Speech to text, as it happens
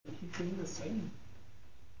think the same.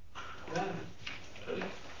 Yeah.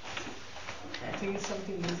 I think it's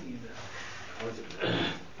something easy there. How is it?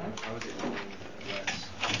 How is it less?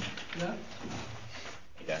 Yeah.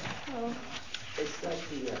 Yeah. Oh. It's like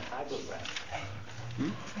the hybrid graph. We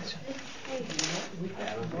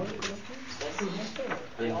have more collections.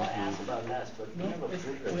 They all ask about less, but No, never it's,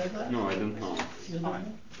 prove we it. have that. No, I don't know. You don't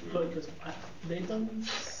know? Because they don't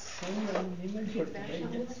send an email for today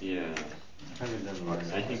yet. Yeah. I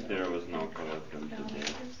think there was no collection today.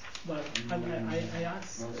 But I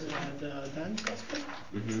asked the dance expert.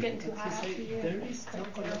 It's getting too He hot out said here. there is no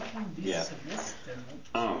collection this Yeah. semester.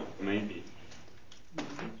 No? Oh, maybe. Yeah.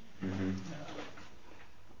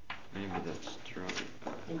 Maybe that's true.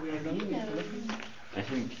 We are done with collection. I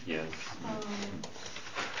think yes.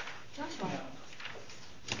 Joshua. Yeah.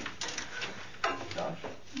 Josh?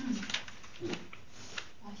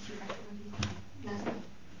 Oh, she recommended me. Last night.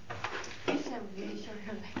 You used to have really short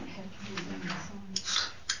hair like that.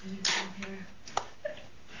 Really long hair.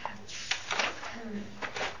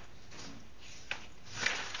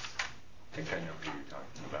 I think I know who you're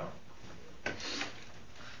talking about.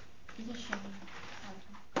 You just show me.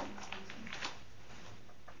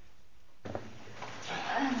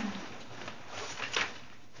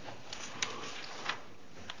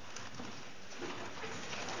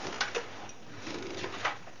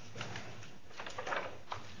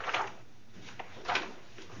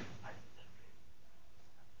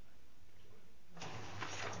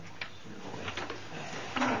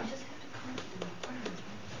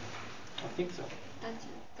 I think so. That's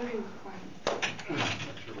very required. I'm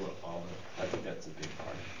not sure what all of I think that's a big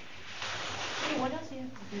part. Hey, what else do you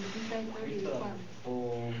have to do besides 30 The requirements?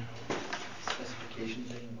 full specification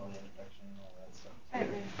thing, all the introduction and all that stuff. Right,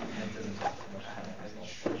 right. That doesn't take too much time. It's all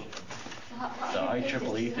spreadsheet. So how The many pages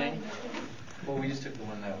IEEE do you have thing? in your- Well, we just took the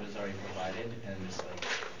one that was already provided and just like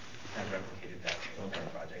kind of replicated that over our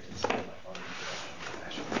project and stuff like all the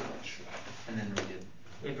introduction. And then we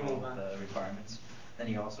did all the requirements. Then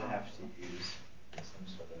you also have to use some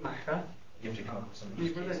sort of, you have to come up with some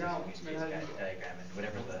use cases, use case diagram, and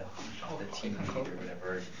whatever the team lead or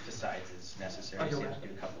whatever decides is necessary. So you have to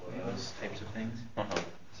do a couple of those types of things.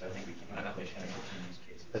 So I think we can accomplish 10 or 15 use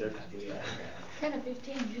cases. Better and to do use that. diagram. 10 or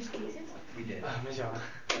 15 use cases? We did. 没写完，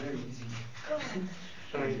 Very easy.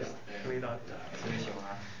 剩一点，剩一道题。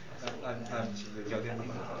那教练教练怎么？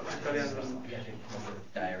 You have to come up with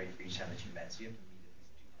a diary for each time that you met, so you have to meet at least 2 times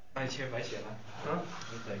那你其实白写了，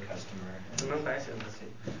 with the customer. 只能白写的。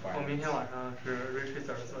我明天晚上是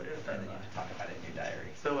retracer 的作业， And then you have to talk about it in your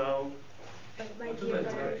diary. 所以我要 Like my 我真的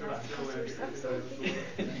dear 是吧？ diary 就为了 has 这个 something.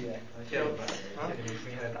 Yeah.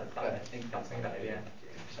 But I think that's like that, yeah.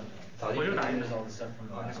 Something like that. 我就打一个 all the stuff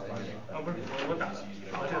from the last project. 啊，不是我打的，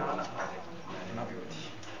我电脑打的。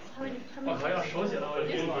 How many, how 我 many 靠，要手写的我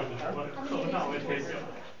也我课不上我也可以写。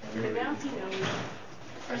 The bounty knows.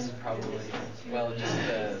 This is probably, well, just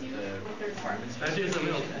the requirements. 但这次没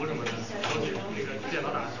有图什么的，手写那个电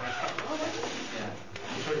脑打的。 Yeah.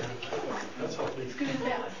 手写。That's all. It's good as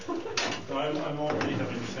that. So I'm already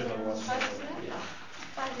having to say that once.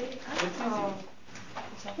 5 days. Oh.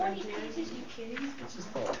 20 pages, you kidding? It's just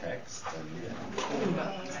all text and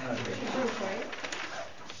Proof, right?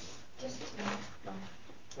 Just no.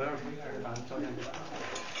 我要是从一开始把教练给打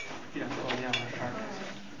，1点到练了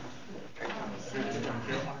12。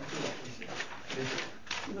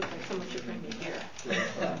 You look like someone should bring me here.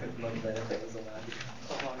 much better things than that.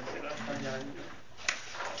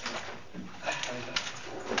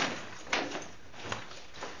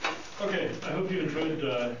 Okay, I hope you enjoyed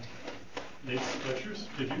Nate's lectures.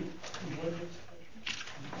 Did you enjoy Nate's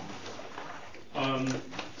lectures?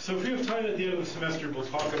 So if we have time at the end of the semester, we'll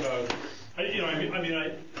talk about. I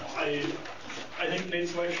think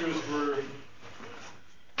Nate's lectures were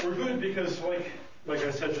good because, like I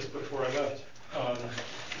said just before I left,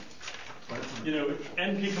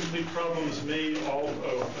 NP complete problems may all.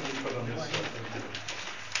 Oh, let me put on this.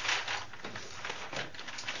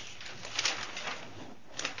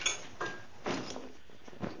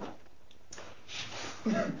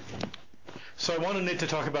 So I wanted Nate to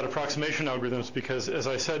talk about approximation algorithms because, as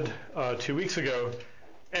I said 2 weeks ago,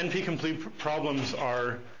 NP-complete problems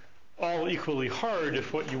are all equally hard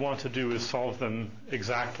if what you want to do is solve them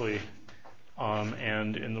exactly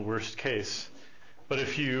and in the worst case. But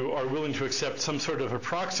if you are willing to accept some sort of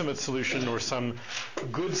approximate solution or some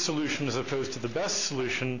good solution as opposed to the best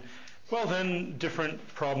solution, well, then different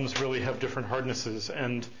problems really have different hardnesses.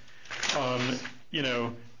 And,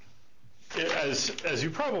 as you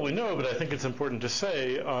probably know, but I think it's important to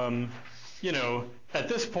say, at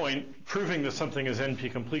this point, proving that something is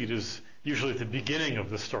NP-complete is usually at the beginning of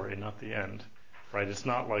the story, not the end. right? It's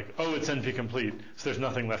not like, oh, it's NP complete, so there's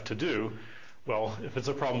nothing left to do. Well, if it's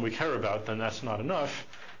a problem we care about, then that's not enough.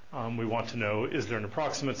 We want to know, is there an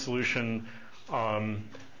approximate solution?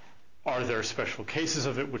 Are there special cases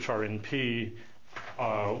of it which are in P?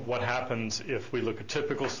 What happens if we look at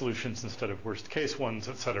typical solutions instead of worst case ones,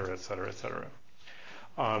 et cetera, et cetera, et cetera.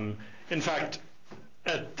 In fact,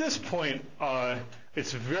 at this point,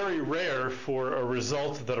 it's very rare for a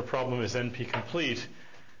result that a problem is NP complete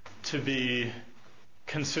to be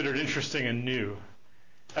considered interesting and new.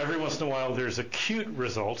 Every once in a while, there's a cute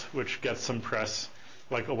result which gets some press,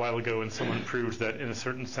 like a while ago when someone proved that, in a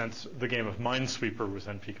certain sense, the game of Minesweeper was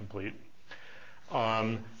NP complete.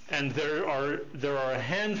 And there are a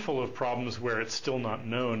handful of problems where it's still not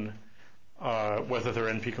known whether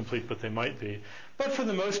they're NP complete, but they might be. But for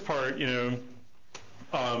the most part,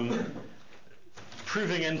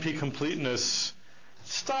 proving NP completeness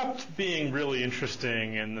stopped being really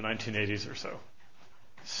interesting in the 1980s or so.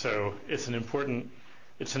 So it's an important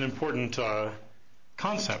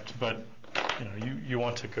concept, but you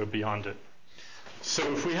want to go beyond it.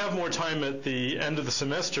 So if we have more time at the end of the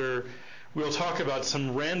semester, we'll talk about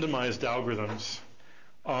some randomized algorithms.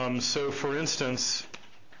 So for instance,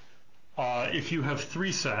 if you have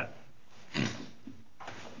 3 set,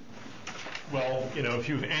 well, if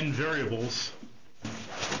you have n variables,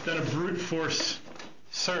 then a brute force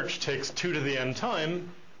search takes 2 to the n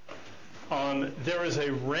time. There is a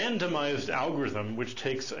randomized algorithm which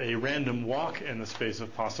takes a random walk in the space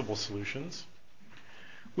of possible solutions,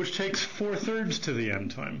 which takes 4/3 to the n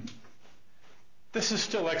time. This is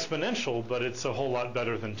still exponential, but it's a whole lot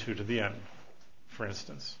better than 2 to the n, for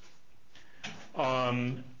instance.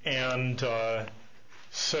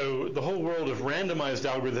 So the whole world of randomized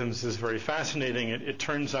algorithms is very fascinating. It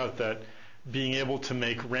turns out that being able to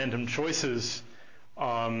make random choices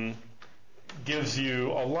gives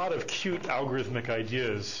you a lot of cute algorithmic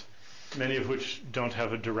ideas, many of which don't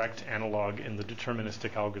have a direct analog in the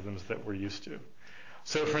deterministic algorithms that we're used to.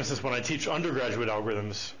 So, for instance, when I teach undergraduate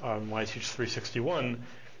algorithms, when I teach 361,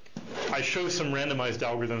 I show some randomized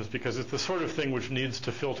algorithms because it's the sort of thing which needs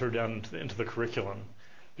to filter down into the curriculum,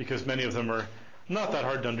 because many of them are not that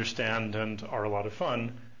hard to understand and are a lot of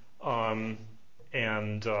fun.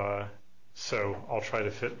 So I'll try to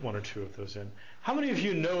fit 1 or 2 of those in. How many of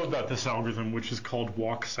you know about this algorithm, which is called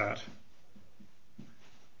walksat?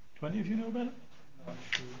 Do any of you know about it? Not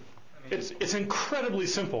sure. It's incredibly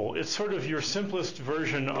simple. It's sort of your simplest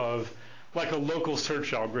version of like a local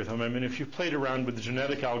search algorithm. I mean, if you've played around with the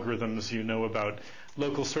genetic algorithms, you know about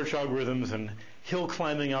local search algorithms and hill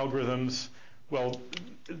climbing algorithms. Well,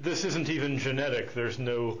 this isn't even genetic. There's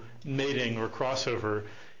no mating or crossover.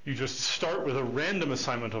 You just start with a random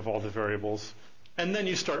assignment of all the variables, and then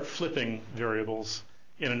you start flipping variables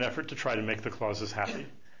in an effort to try to make the clauses happy.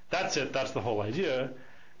 That's it. That's the whole idea.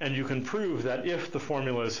 And you can prove that if the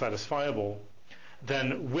formula is satisfiable,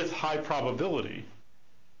 then with high probability,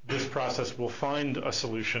 this process will find a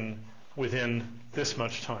solution within this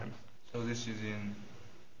much time. So this is in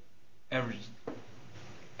average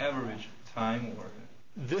time, or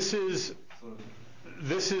This is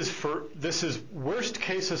worst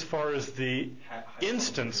case as far as the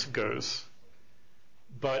instance goes,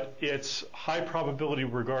 but it's high probability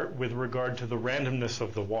with regard to the randomness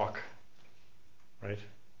of the walk, right?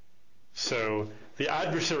 So the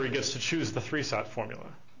adversary gets to choose the 3-sat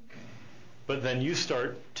formula, but then you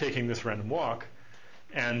start taking this random walk,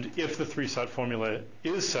 and if the 3-sat formula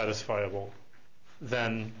is satisfiable,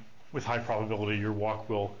 then with high probability your walk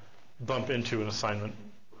will bump into an assignment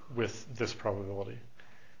with this probability.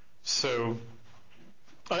 So,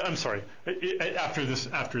 I'm sorry, after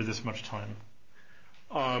this much time.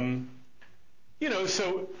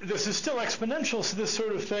 So this is still exponential, so this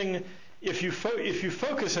sort of thing, if you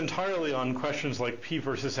focus entirely on questions like P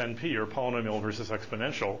versus NP or polynomial versus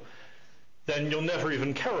exponential, then you'll never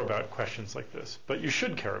even care about questions like this. But you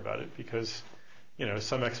should care about it because,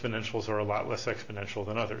 some exponentials are a lot less exponential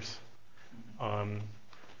than others.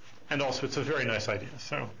 And also, it's a very nice idea.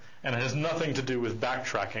 And it has nothing to do with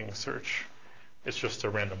backtracking search. It's just a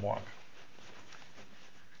random walk.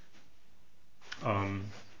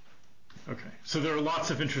 Okay. So there are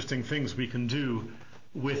lots of interesting things we can do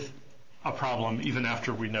with a problem even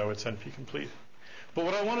after we know it's NP complete. But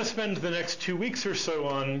what I want to spend the next 2 weeks or so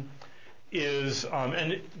on is,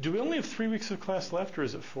 and do we only have 3 weeks of class left, or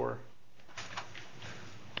is it 4?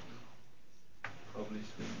 probably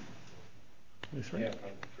 3. 3? Yeah,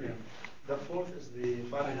 probably 3. The 4th is the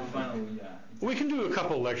final. Final, yeah. We can do a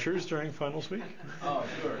couple lectures during finals week. Oh,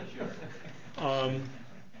 sure.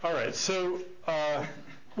 All right, so,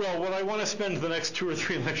 what I want to spend the next 2 or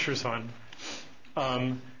 3 lectures on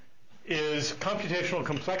is computational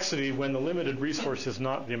complexity when the limited resource is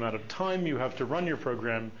not the amount of time you have to run your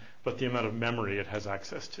program, but the amount of memory it has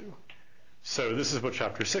access to. So this is what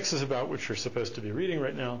Chapter 6 is about, which you're supposed to be reading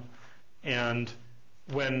right now. And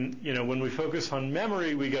when we focus on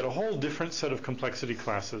memory, we get a whole different set of complexity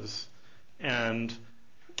classes. And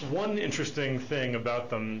one interesting thing about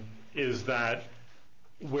them is that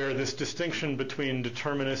where this distinction between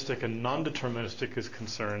deterministic and non-deterministic is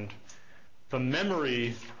concerned, the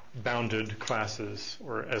memory-bounded classes,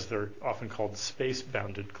 or as they're often called,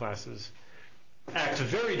 space-bounded classes, act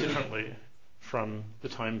very differently from the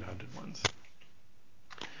time-bounded ones.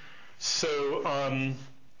 So,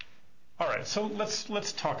 all right, so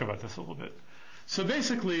let's talk about this a little bit. So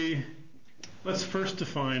basically, let's first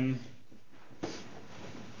define.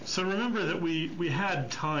 So remember that we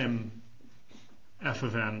had time f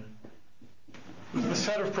of n with the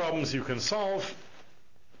set of problems you can solve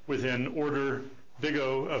within order big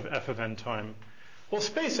O of f of n time. Well,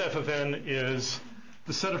 space f of n is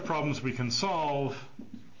the set of problems we can solve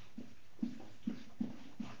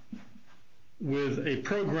with a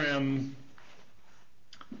program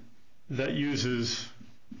that uses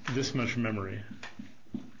this much memory.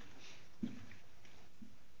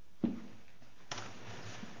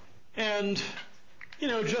 And,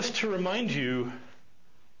 just to remind you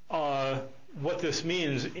what this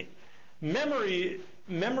means, memory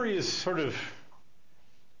is sort of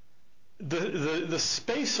the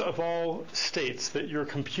space of all states that your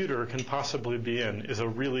computer can possibly be in is a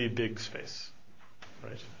really big space,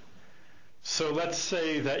 right? So let's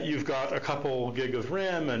say that you've got a couple gig of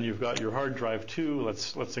RAM and you've got your hard drive too.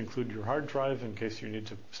 Let's include your hard drive in case you need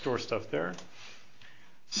to store stuff there.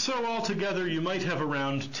 So altogether, you might have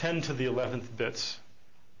around 10 to the 11th bits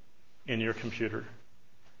in your computer.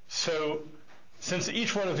 So since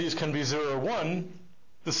each one of these can be 0 or 1,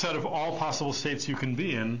 the set of all possible states you can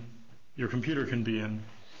be in, your computer can be in,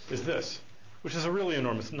 is this, which is a really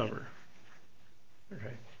enormous number.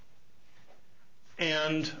 Okay.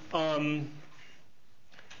 And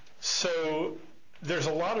so there's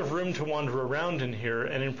a lot of room to wander around in here,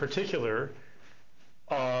 and in particular,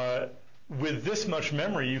 with this much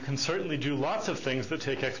memory, you can certainly do lots of things that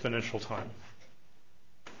take exponential time.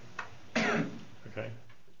 Okay.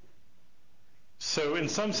 So in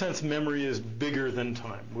some sense, memory is bigger than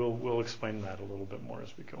time. We'll explain that a little bit more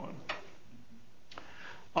as we go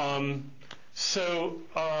on. So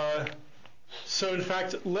in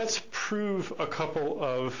fact, let's prove a couple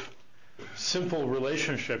of simple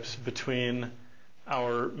relationships between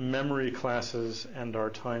our memory classes and our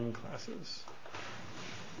time classes.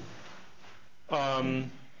 By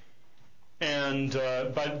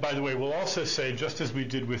the way, we'll also say, just as we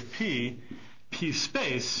did with P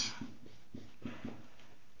space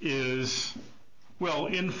is, well,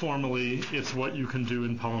 informally, it's what you can do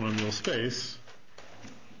in polynomial space.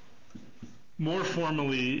 More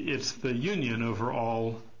formally, it's the union over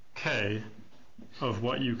all k of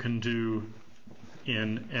what you can do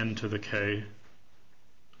in n to the k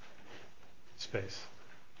space.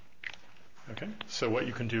 Okay, so what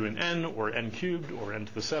you can do in n, or n cubed, or n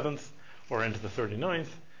to the 7th, or n to the 39th,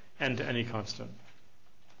 n to any constant.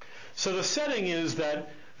 So the setting is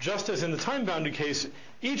that, just as in the time-bounded case,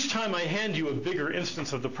 each time I hand you a bigger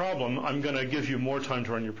instance of the problem, I'm going to give you more time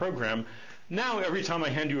to run your program. Now, every time I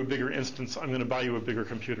hand you a bigger instance, I'm going to buy you a bigger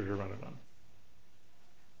computer to run it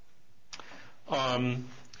on.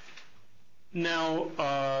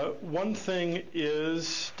 Now, one thing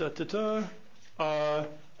is,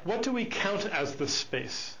 what do we count as the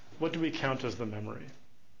space? What do we count as the memory?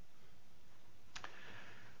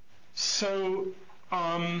 So,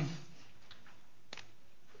 and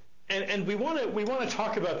we want to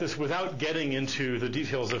talk about this without getting into the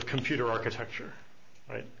details of computer architecture,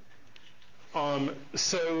 right?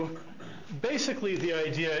 So basically, the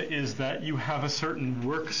idea is that you have a certain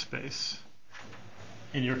workspace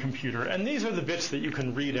in your computer, and these are the bits that you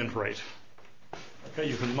can read and write. Okay,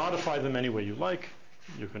 you can modify them any way you like.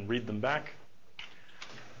 You can read them back.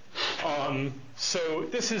 So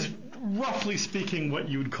this is, roughly speaking, what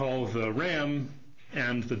you would call the RAM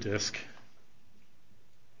and the disk.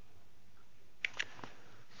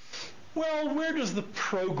 Well, where does the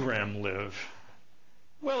program live?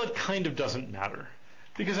 Well, it kind of doesn't matter,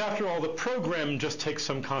 because after all, the program just takes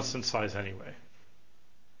some constant size anyway.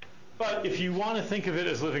 But if you want to think of it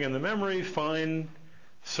as living in the memory, fine.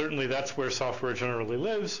 Certainly that's where software generally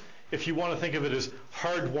lives. If you want to think of it as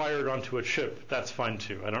hardwired onto a chip, that's fine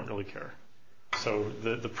too. I don't really care. So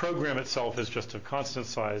the program itself is just of constant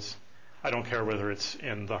size. I don't care whether it's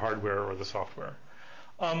in the hardware or the software.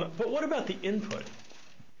 But what about the input?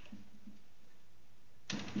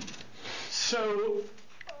 So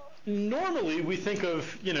normally we think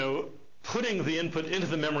of, putting the input into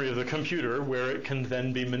the memory of the computer where it can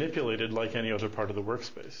then be manipulated like any other part of the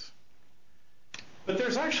workspace. But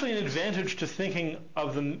there's actually an advantage to thinking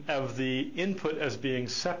of the input as being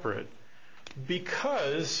separate,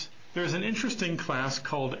 because there's an interesting class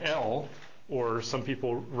called L, or some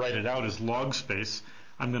people write it out as log space.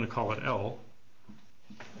 I'm going to call it L.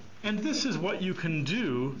 And this is what you can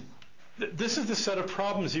do. This is the set of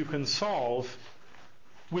problems you can solve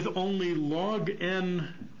with only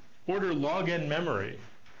order log n memory,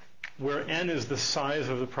 where n is the size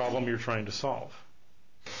of the problem you're trying to solve.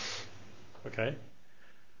 Okay?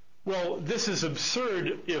 Well, this is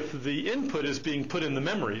absurd if the input is being put in the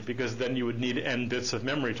memory, because then you would need n bits of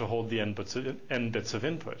memory to hold the n bits of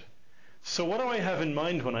input. So what do I have in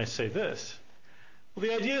mind when I say this? Well,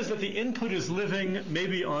 the idea is that the input is living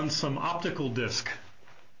maybe on some optical disk,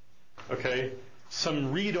 okay,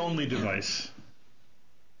 some read-only device,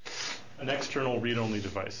 an external read-only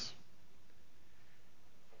device.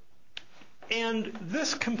 And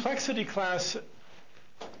this complexity class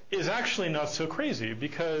is actually not so crazy,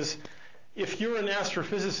 because if you're an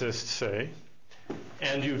astrophysicist, say,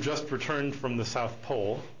 and you've just returned from the South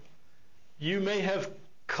Pole, you may have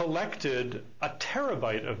collected a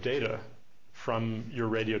terabyte of data from your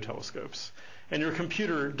radio telescopes, and your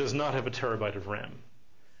computer does not have a terabyte of RAM.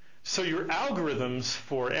 So your algorithms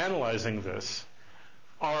for analyzing this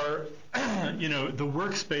are, the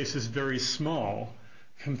workspace is very small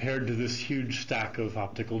compared to this huge stack of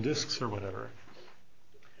optical disks or whatever.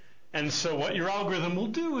 And so what your algorithm will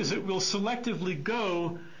do is it will selectively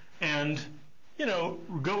go and,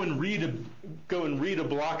 go and read a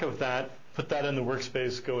block of that, put that in the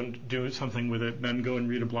workspace, go and do something with it, then go and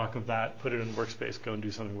read a block of that, put it in the workspace, go and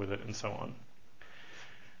do something with it, and so on.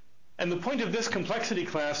 And the point of this complexity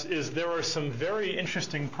class is there are some very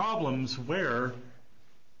interesting problems where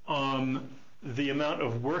the amount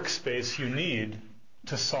of workspace you need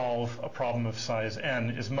to solve a problem of size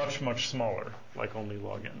n is much, much smaller, like only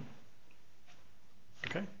log n.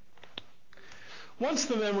 Okay? Once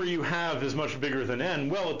the memory you have is much bigger than n,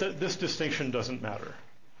 well, this distinction doesn't matter.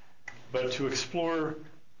 But to explore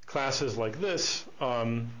classes like this,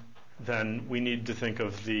 then we need to think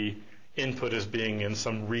of the input as being in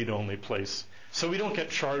some read-only place. So we don't get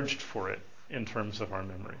charged for it in terms of our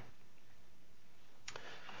memory.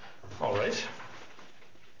 All right.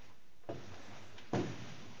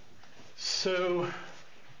 So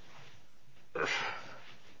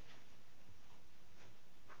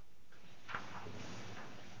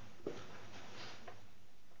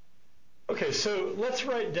okay, so let's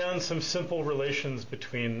write down some simple relations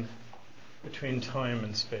between time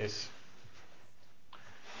and space.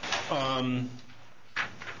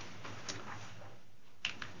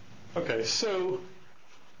 Okay, so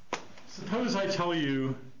suppose I tell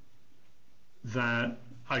you that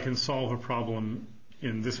I can solve a problem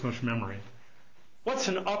in this much memory. What's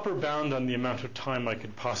an upper bound on the amount of time I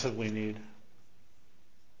could possibly need?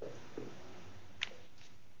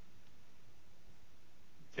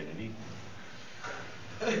 Infinity.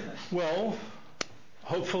 Well,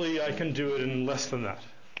 hopefully I can do it in less than that.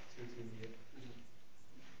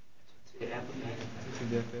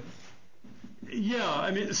 Yeah,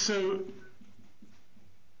 I mean, so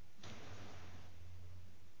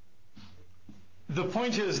the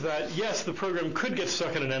point is that, yes, the program could get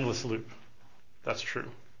stuck in an endless loop. That's true.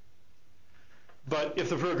 But if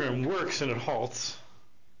the program works and it halts,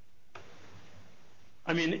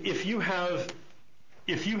 I mean, if you have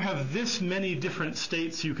this many different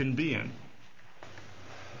states you can be in,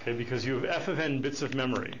 okay, because you have f of n bits of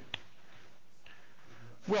memory,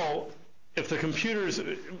 well, if the computers,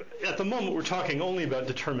 at the moment we're talking only about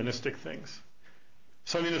deterministic things.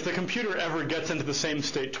 So I mean, if the computer ever gets into the same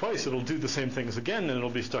state twice, it'll do the same things again, and it'll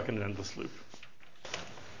be stuck in an endless loop.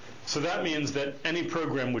 So that means that any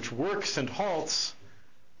program which works and halts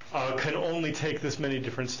can only take this many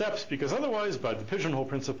different steps, because otherwise, by the pigeonhole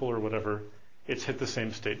principle or whatever, it's hit the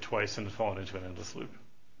same state twice and fallen into an endless loop.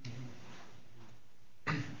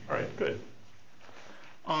 All right, good.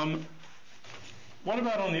 What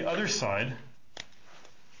about on the other side?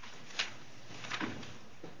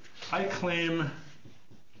 I claim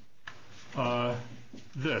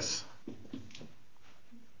this.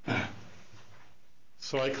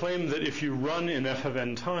 So I claim that if you run in f of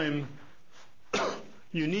n time,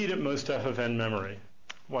 you need at most f of n memory.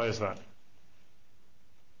 Why is that?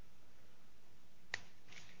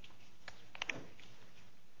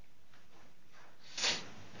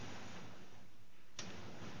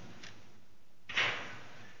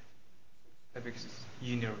 Because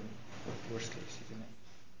you know worst case, isn't it?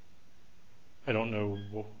 I don't know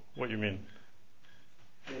what you mean.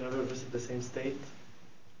 You never visit the same state.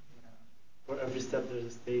 For every step there's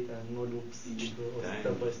a state and no loops. Each So time.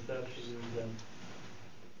 step by step. You use them.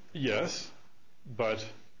 Yes, but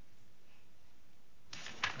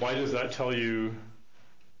why does that tell you?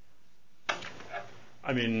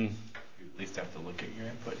 I mean, You at least have to look at your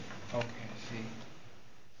input. Okay, I see.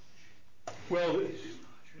 well,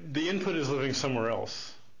 the input is living somewhere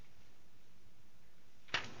else.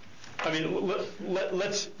 I mean,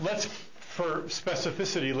 let's for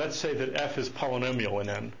specificity, let's say that f is polynomial in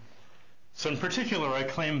n. So in particular, I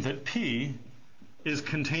claim that p is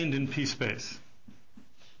contained in p space.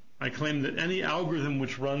 I claim that any algorithm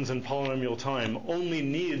which runs in polynomial time only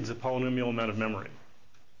needs a polynomial amount of memory.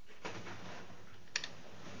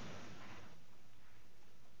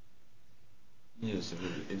 Yes,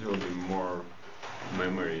 it will be more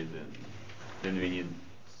memory then we need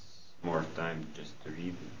more time just to read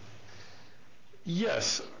it.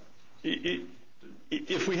 Yes.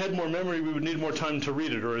 If we had more memory, we would need more time to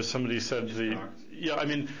read it, or as somebody said, I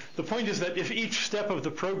mean, the point is that if each step of the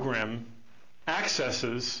program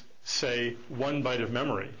accesses, say, 1 byte of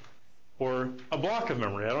memory, or a block of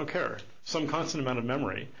memory, I don't care, some constant amount of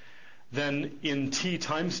memory, then in t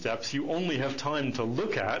time steps, you only have time to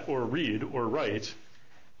look at, or read, or write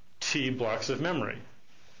t blocks of memory.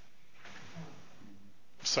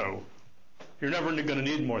 So you're never going to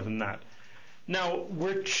need more than that. Now,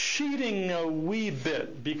 we're cheating a wee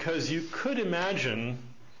bit because you could imagine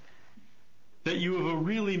that you have a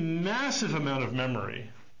really massive amount of memory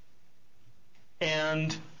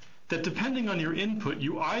and that depending on your input,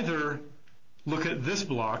 you either look at this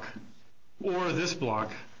block or this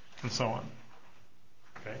block and so on.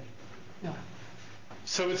 Okay? Yeah.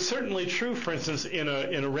 So it's certainly true, for instance, in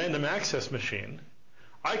a random access machine,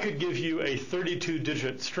 I could give you a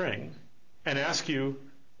 32-digit string and ask you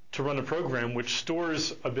to run a program which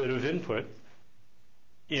stores a bit of input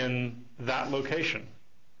in that location.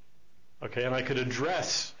 Okay, and I could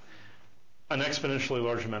address an exponentially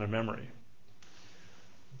large amount of memory.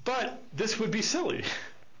 But this would be silly,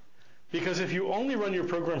 because if you only run your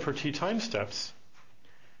program for t time steps,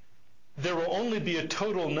 there will only be a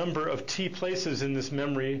total number of t places in this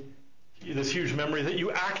memory, this huge memory, that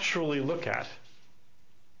you actually look at.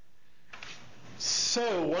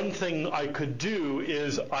 So one thing I could do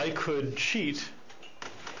is I could cheat.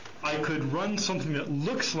 I could run something that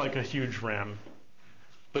looks like a huge RAM,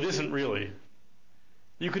 but isn't really.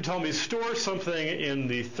 You could tell me, store something in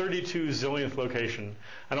the 32 zillionth location,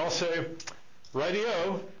 and I'll say,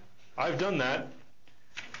 rightio, I've done that.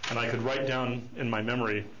 And I could write down in my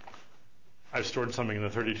memory, I've stored something in the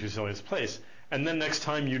 32 zillionth place. And then next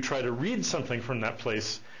time you try to read something from that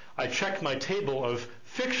place, I check my table of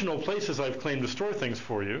fictional places I've claimed to store things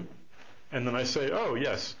for you, and then I say, oh,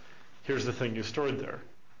 yes, here's the thing you stored there.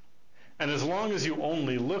 And as long as you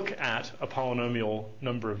only look at a polynomial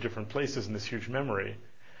number of different places in this huge memory,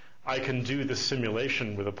 I can do the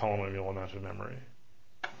simulation with a polynomial amount of memory.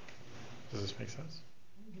 Does this make sense?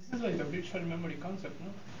 This is like the virtual memory concept, no?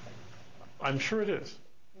 I'm sure it is.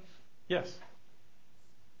 Yes.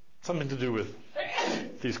 Something to do with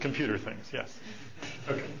these computer things, yes.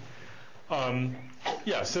 Okay.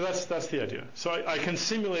 Yeah, so that's the idea. So I can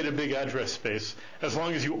simulate a big address space as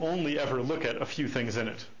long as you only ever look at a few things in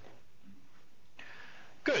it.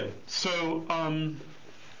 Good. So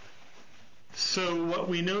what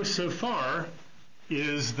we know so far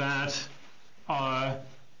is that,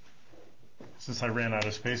 since I ran out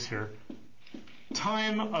of space here,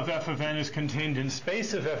 time of f of n is contained in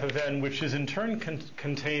space of f of n, which is in turn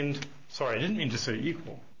contained, sorry, I didn't mean to say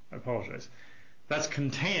equal. I apologize. That's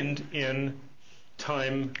contained in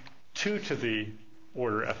time 2 to the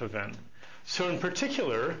order f of n. So in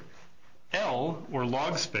particular, L, or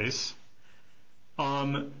log space,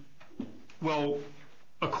 well,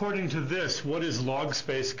 according to this, what is log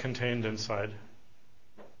space contained inside?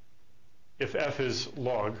 If f is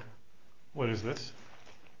log, what is this?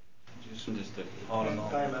 Just a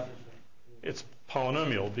Polynomial. It's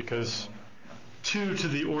polynomial because 2 to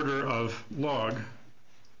the order of log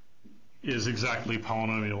is exactly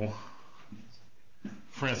polynomial.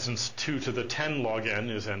 For instance, 2 to the 10 log n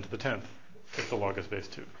is n to the 10th, if the log is base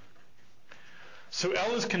 2. So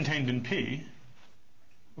L is contained in P.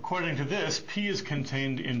 According to this, P is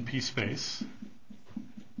contained in P space.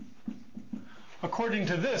 According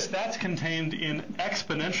to this, that's contained in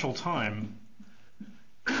exponential time,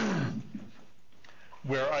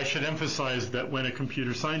 where I should emphasize that when a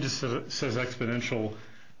computer scientist says exponential,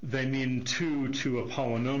 they mean 2 to a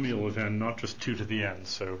polynomial of n, not just 2 to the n.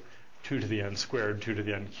 So 2 to the n squared, 2 to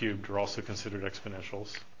the n cubed are also considered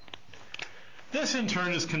exponentials. This, in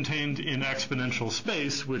turn, is contained in exponential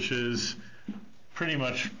space, which is pretty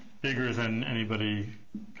much bigger than anybody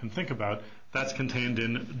can think about. That's contained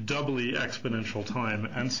in doubly exponential time,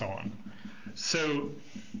 and so on. So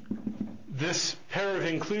this pair of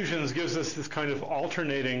inclusions gives us this kind of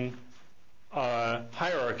alternating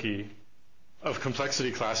hierarchy of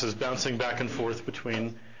complexity classes bouncing back and forth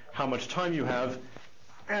between how much time you have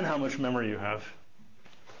and how much memory you have.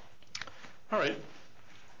 All right,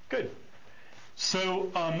 good.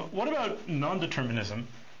 So what about non-determinism?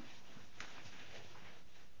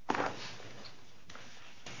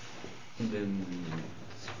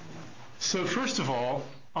 So first of all,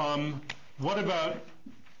 what about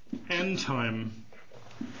n time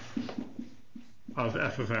of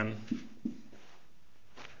f of n?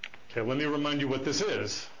 Okay, let me remind you what this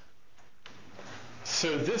is.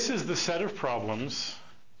 So this is the set of problems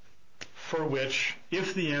for which,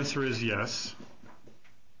 if the answer is yes,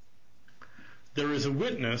 there is a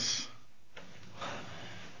witness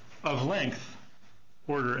of length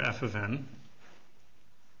order f of n,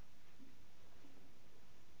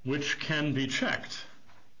 which can be checked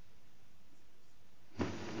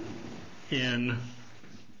in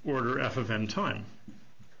order f of n time.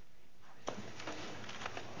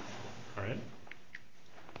 All right.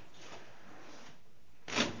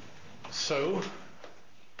 So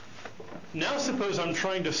now suppose I'm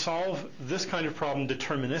trying to solve this kind of problem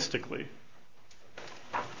deterministically.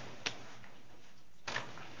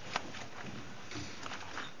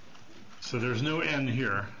 So there's no n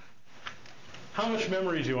here. How much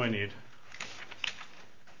memory do I need?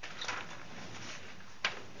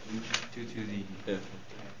 2 to the f.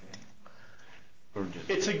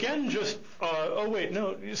 It's again just, oh wait,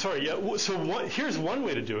 no, sorry, yeah, so here's one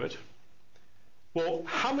way to do it. Well,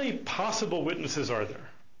 how many possible witnesses are there?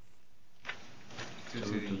 2 to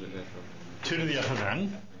the f of n. 2 to the f of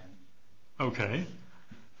n. Okay.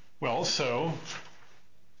 Well, so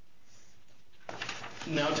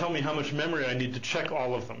now tell me how much memory I need to check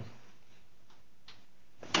all of them.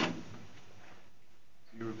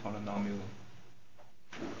 Your polynomial.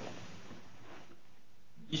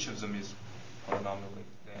 Each of them is polynomial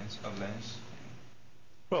length.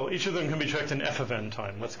 Well, each of them can be checked in f of n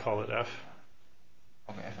time. Let's call it f.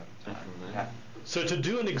 Okay, f of n. Yeah. So to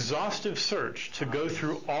do an exhaustive search, to go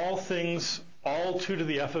through all things, all 2 to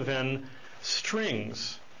the f of n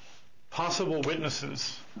strings, possible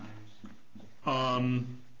witnesses,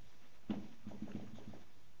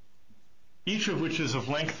 each of which is of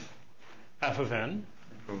length f of n.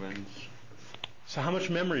 So how much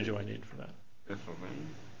memory do I need for that? F of n.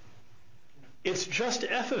 It's just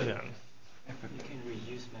f of n. You can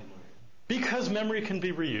reuse memory. Because memory can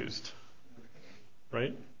be reused,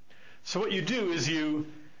 right? So what you do is you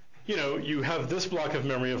have this block of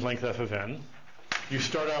memory of length f of n. You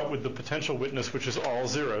start out with the potential witness, which is all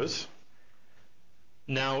zeros.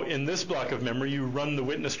 Now, in this block of memory, you run the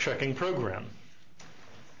witness checking program.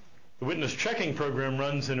 The witness checking program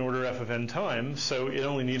runs in order f of n time, so it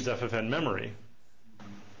only needs f of n memory.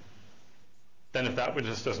 Then if that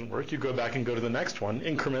witness doesn't work, you go back and go to the next one,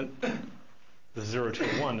 increment the 0 to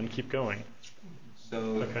 1, and keep going. So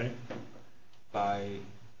Okay. by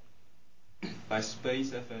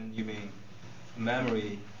space fn, you mean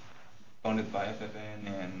memory bounded by f of n,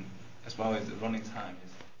 and as well as the running time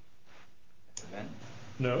is f of n?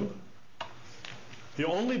 No. The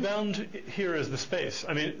only bound here is the space.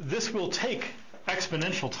 I mean, this will take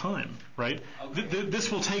exponential time, right? Okay.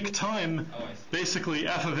 This will take time, Oh, I see. basically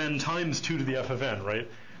f of n times 2 to the f of n, right?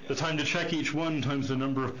 Yeah. The time to check each one times the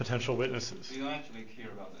number of potential witnesses. So you don't actually care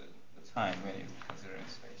about the time when you're considering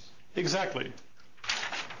space. Exactly.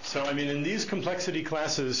 So, I mean, in these complexity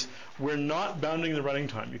classes, we're not bounding the running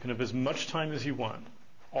time. You can have as much time as you want.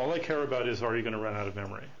 All I care about is, are you going to run out of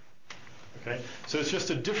memory? Okay? So it's just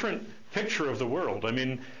a different picture of the world. I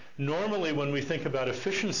mean, normally when we think about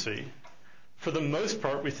efficiency, for the most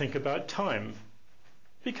part, we think about time.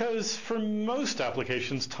 Because for most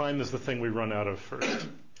applications, time is the thing we run out of first.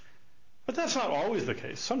 But that's not always the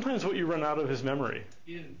case. Sometimes what you run out of is memory.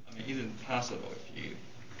 Isn't possible if you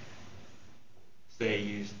say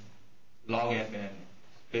use log fn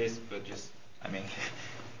space, but just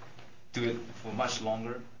do it for much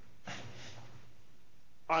longer.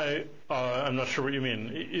 I'm not sure what you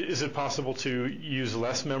mean. Is it possible to use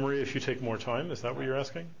less memory if you take more time? Is that what you're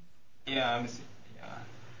asking? Yeah,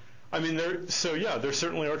 I mean, there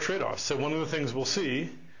certainly are trade-offs. So one of the things we'll see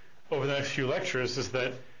over the next few lectures is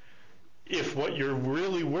that if what you're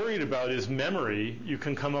really worried about is memory, you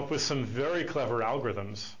can come up with some very clever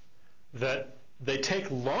algorithms that they take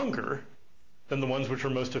longer than the ones which are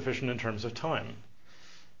most efficient in terms of time.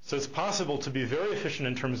 So it's possible to be very efficient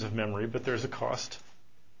in terms of memory, but there's a cost.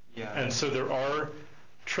 Yeah. And so there are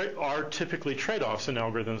are typically trade-offs in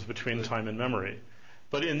algorithms between time and memory.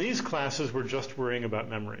 But in these classes, we're just worrying about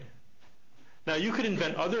memory. Now, you could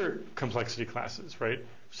invent other complexity classes, right?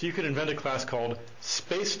 So you could invent a class called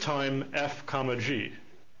space-time f comma g.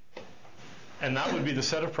 And that would be the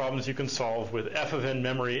set of problems you can solve with f of n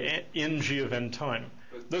memory in g of n time.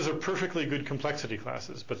 Those are perfectly good complexity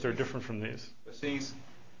classes, but they're different from these. But since,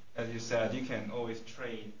 as you said, you can always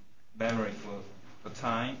trade memory for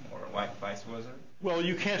time or vice versa. Well,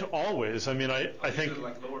 you can't always. I mean, I think...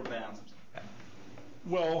 like lower bounds or something like that.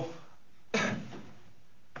 Well,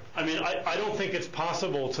 I mean, I don't think it's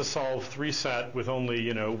possible to solve 3-sat with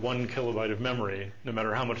only, 1 kilobyte of memory, no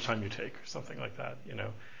matter how much time you take or something like that,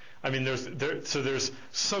 I mean, there's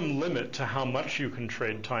some limit to how much you can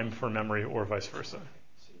trade time for memory or vice versa.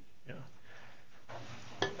 Yeah.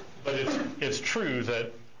 But it's true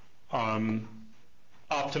that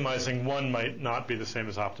optimizing one might not be the same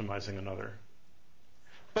as optimizing another.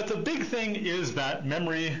 But the big thing is that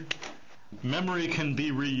memory can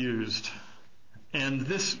be reused. And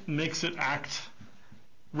this makes it act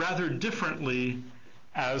rather differently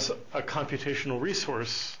as a computational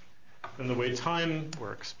resource than the way time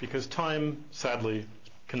works, because time, sadly,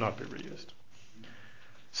 cannot be reused.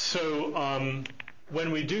 So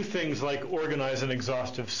when we do things like organize an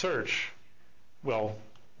exhaustive search, well,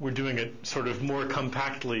 we're doing it sort of more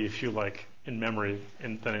compactly, if you like, in memory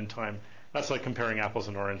than in time. That's like comparing apples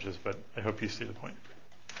and oranges, but I hope you see the point.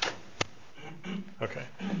 Okay.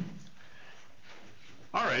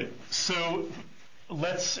 All right, so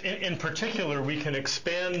let's, in particular, we can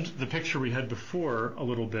expand the picture we had before a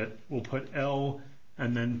little bit. We'll put L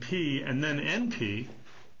and then P and then NP,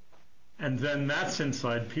 and then that's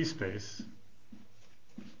inside P space.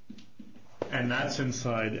 And that's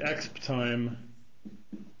inside exp time,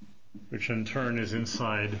 which in turn is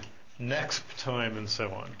inside nexp time, and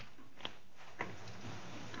so on.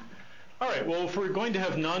 All right, well, if we're going to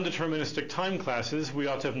have non-deterministic time classes, we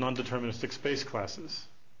ought to have non-deterministic space classes.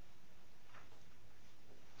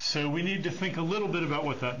 So we need to think a little bit about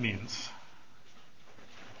what that means.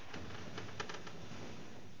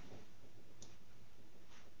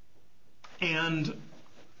 And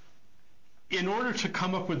in order to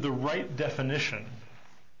come up with the right definition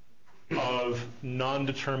of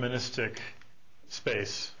non-deterministic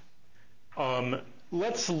space,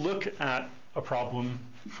 let's look at a problem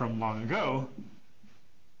from long ago,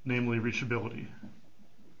 namely reachability.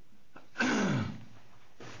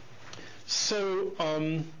 So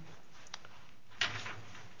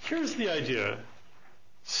here's the idea.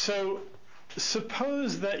 So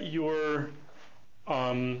suppose that you're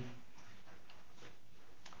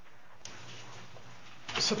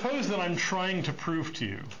suppose that I'm trying to prove to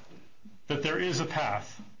you that there is a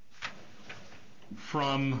path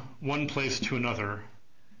from one place to another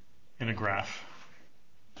in a graph.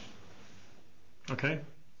 Okay?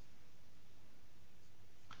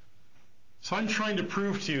 So I'm trying to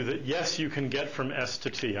prove to you that, yes, you can get from S to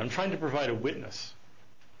T. I'm trying to provide a witness.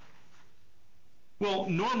 Well,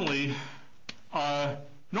 normally I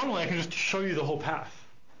can just show you the whole path,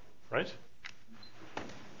 right?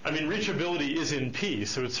 I mean, reachability is in P,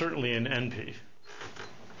 so it's certainly in NP.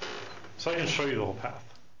 So I can show you the whole path.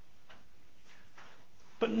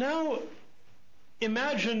 But now,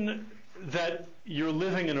 imagine that you're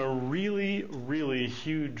living in a really, really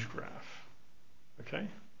huge graph, okay?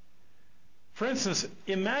 For instance,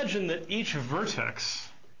 imagine that each vertex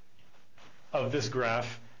of this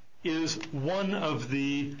graph is one of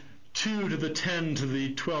the 2 to the 10 to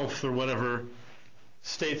the 12th or whatever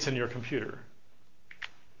states in your computer.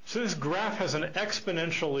 So this graph has an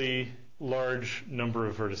exponentially large number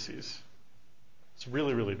of vertices. It's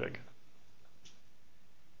really, really big.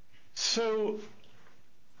 So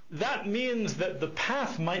that means that the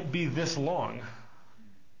path might be this long.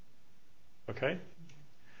 Okay?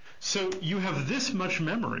 So you have this much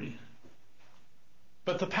memory,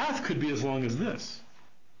 but the path could be as long as this.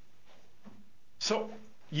 So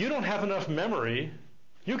you don't have enough memory.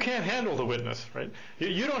 You can't handle the witness, right?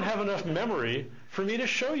 You don't have enough memory for me to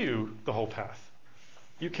show you the whole path.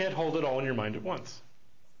 You can't hold it all in your mind at once.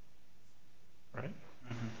 Right?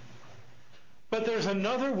 Mm-hmm. But there's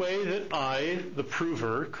another way that I, the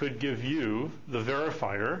prover, could give you, the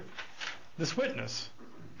verifier, this witness.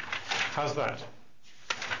 How's that?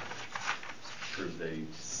 Prove a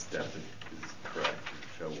step is correct.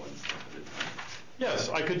 Show one step at a time. Yes,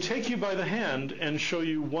 I could take you by the hand and show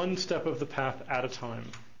you one step of the path at a time.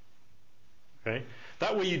 Okay?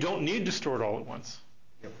 That way you don't need to store it all at once.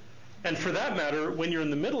 Yep. And for that matter, when you're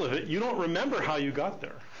in the middle of it, you don't remember how you got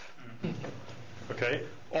there. Okay?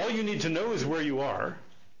 All you need to know is where you are,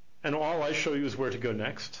 and all I show you is where to go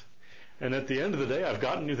next. And at the end of the day, I've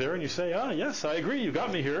gotten you there, and you say, yes, I agree, you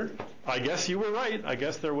got me here. I guess you were right. I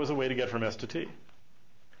guess there was a way to get from S to T.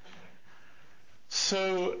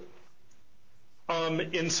 So,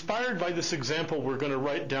 inspired by this example, we're going to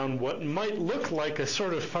write down what might look like a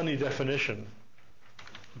sort of funny definition,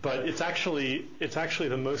 but it's actually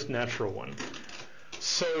the most natural one.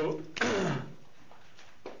 So,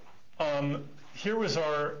 here was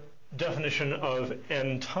our definition of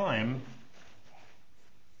n time.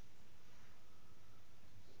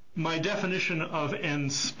 My definition of n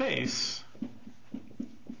space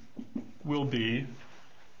will be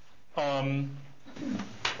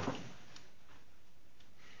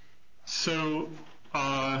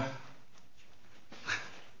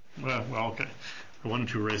okay. I wanted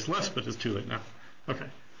to erase less, but it's too late now. Okay.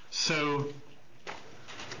 So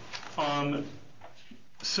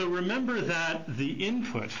remember that the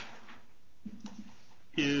input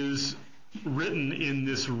is written in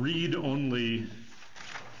this read-only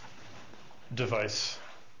device,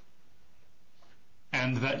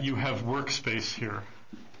 and that you have workspace here.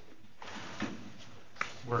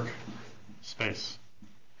 Workspace,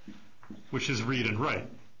 which is read and write.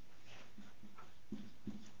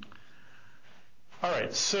 All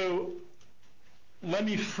right, so let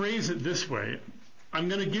me phrase it this way. I'm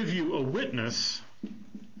going to give you a witness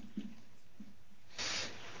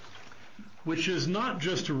which is not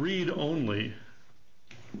just read only,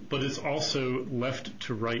 but it's also left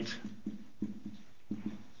to right.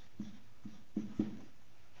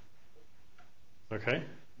 Okay?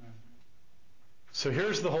 So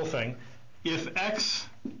here's the whole thing. If X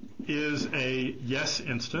is a yes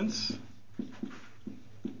instance,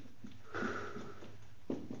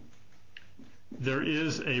 there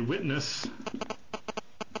is a witness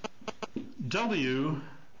W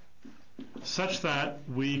such that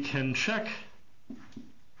we can check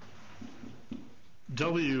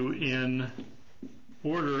W in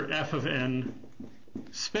order f of n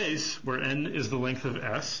space, where n is the length of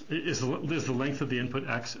S, is the length of the input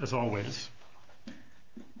X, as always,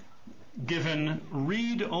 given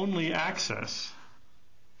read-only access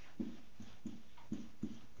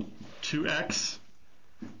to X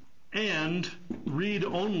and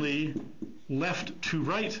read-only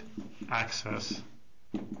left-to-right access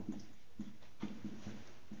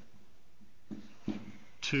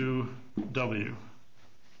to W.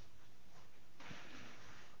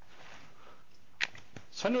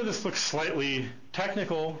 So I know this looks slightly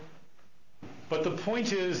technical, but the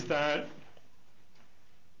point is that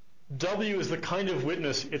W is the kind of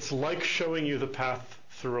witness, it's like showing you the path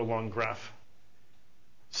through a long graph.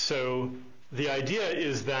 So the idea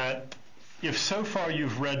is that if so far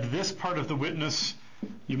you've read this part of the witness,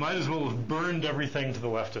 you might as well have burned everything to the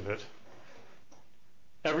left of it.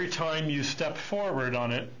 Every time you step forward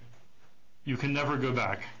on it, you can never go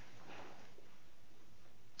back.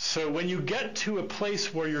 So when you get to a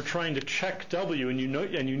place where you're trying to check W and you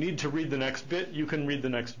need to read the next bit, you can read the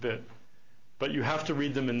next bit. But you have to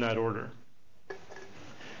read them in that order.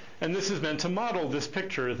 And this is meant to model this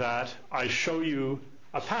picture that I show you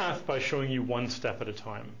a path by showing you one step at a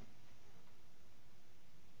time.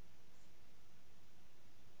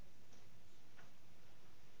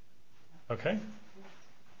 Okay?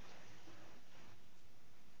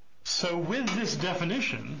 So with this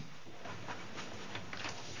definition,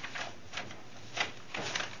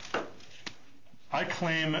 I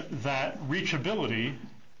claim that reachability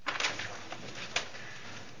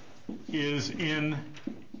is in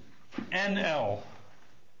NL,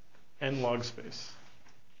 n log space.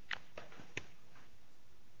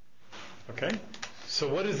 Okay?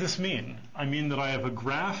 So what does this mean? I mean that I have a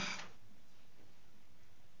graph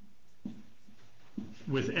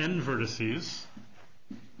with n vertices,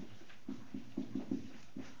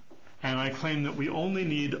 and I claim that we only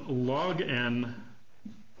need log n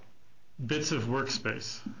bits of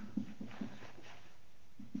workspace.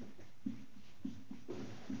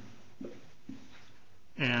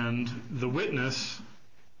 And the witness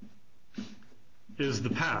is the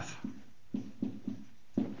path.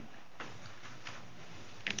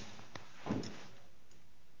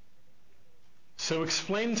 So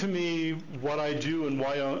explain to me what I do and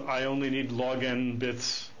why I only need log n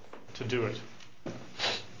bits to do it.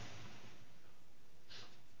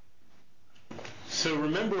 So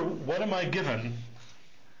remember, what am I given?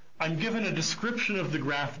 I'm given a description of the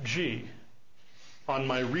graph G on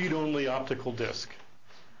my read-only optical disk.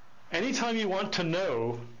 Anytime you want to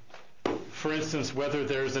know, for instance, whether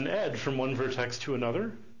there's an edge from one vertex to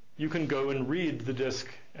another, you can go and read the disk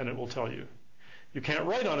and it will tell you. You can't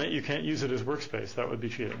write on it, you can't use it as workspace, that would be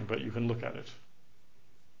cheating, but you can look at it.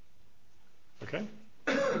 Okay?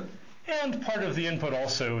 And part of the input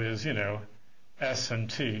also is, S and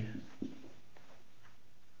T.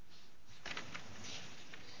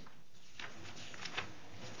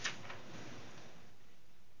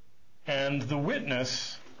 And the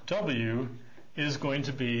witness, W, is going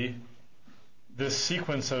to be this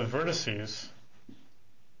sequence of vertices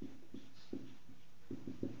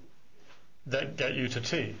that get you to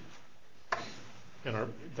T,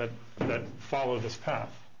 that follow this path.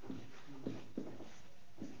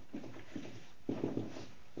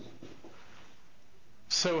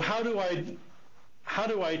 So how do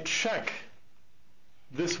I check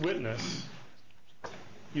this witness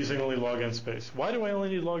using only log n space? Why do I only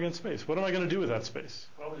need log n space? What am I going to do with that space?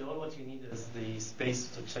 Probably all what you need is the space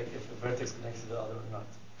to check if the vertex connects to the other or not.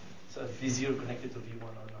 So if V0 connected to V1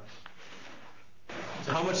 or not.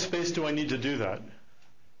 How much space do I need to do that?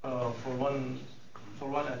 For one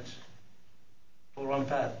edge, for one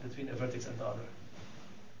path between a vertex and the other.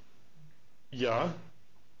 Yeah.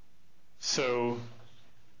 So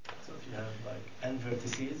if you have like n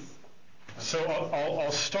vertices. So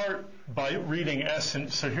I'll start by reading S,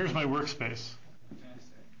 and so here's my workspace.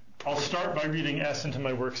 I'll start by reading S into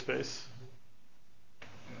my workspace.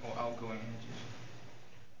 Or outgoing edges.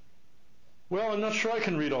 Well, I'm not sure I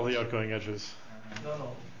can read all the outgoing edges.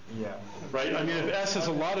 No. Yeah. Right? I mean, if S has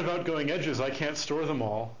a lot of outgoing edges, I can't store them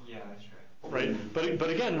all. Yeah, that's right. Right? But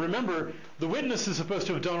again, remember, the witness is supposed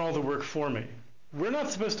to have done all the work for me. We're not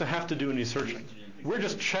supposed to have to do any searching. We're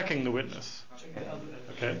just checking the witness.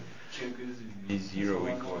 Okay?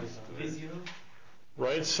 V0 equals V0?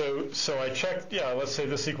 Right? So I checked, let's say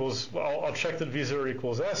this equals, I'll check that V0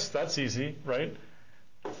 equals S. That's easy, right?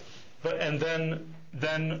 And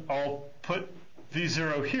then I'll put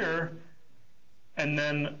V0 here, and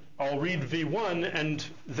then I'll read V1, and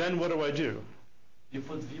then what do I do? You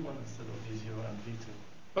put V1 instead of V0 and V2.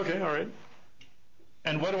 Okay, all right.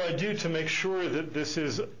 And what do I do to make sure that this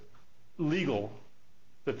is legal,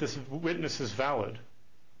 that this witness is valid?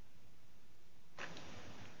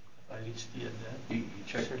 I reach the end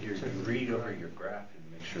there. You read over your graph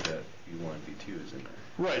and make sure that V1 and V2 is in there.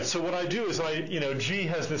 Right. So what I do is G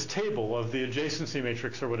has this table of the adjacency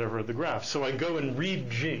matrix or whatever of the graph. So I go and read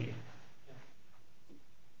G.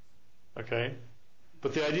 Okay.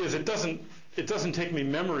 But the idea is it doesn't take me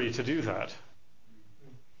memory to do that.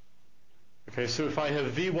 Okay. So if I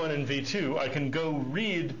have V1 and V2, I can go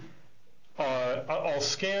read. I'll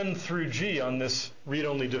scan through G on this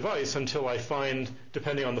read-only device until I find,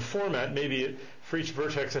 depending on the format, maybe for each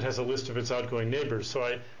vertex it has a list of its outgoing neighbors. So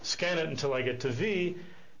I scan it until I get to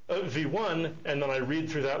V1, and then I read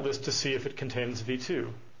through that list to see if it contains V2.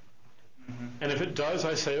 Mm-hmm. And if it does,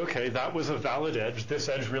 I say, okay, that was a valid edge. This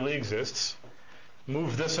edge really exists.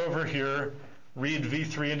 Move this over here, read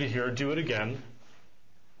V3 into here, do it again,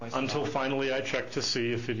 until finally I check to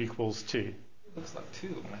see if it equals T. It looks like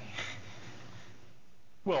 2.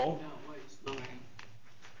 Well,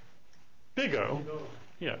 big O.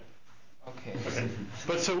 Yeah. Okay.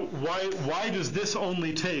 But so why does this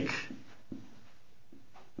only take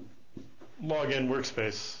log n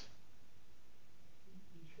workspace?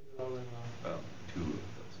 Well, 2 of those.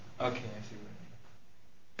 Okay, I see what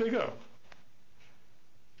Big O.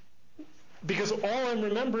 Because all I'm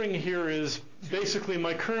remembering here is basically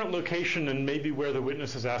my current location and maybe where the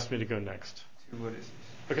witness has asked me to go next. 2 what is this?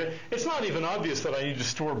 Okay, it's not even obvious that I need to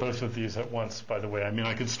store both of these at once, by the way. I mean,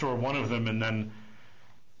 I could store one of them and then,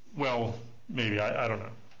 well, maybe, I don't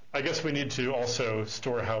know. I guess we need to also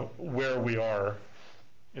store where we are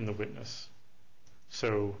in the witness.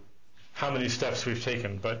 So how many steps we've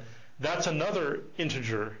taken. But that's another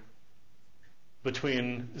integer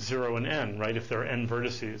between 0 and n, right, if there are n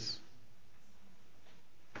vertices.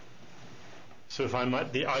 So if I'm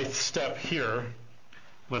at the ith step here,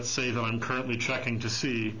 let's say that I'm currently checking to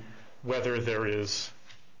see whether there is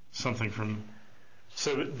something from...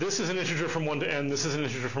 So this is an integer from 1 to n, this is an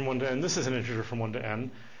integer from 1 to n, this is an integer from 1 to n,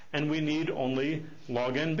 and we need only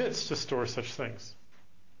log n bits to store such things.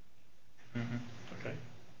 Mm-hmm. Okay.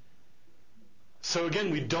 So again,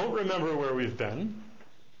 we don't remember where we've been.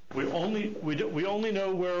 We only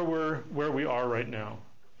know where we are right now.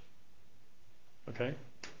 Okay?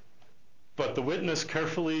 But the witness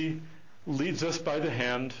carefully leads us by the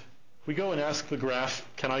hand. We go and ask the graph,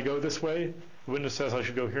 can I go this way? The witness says I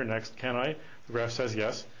should go here next. Can I? The graph says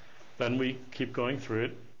yes. Then we keep going through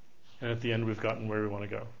it, and at the end we've gotten where we want to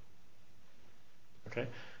go. Okay?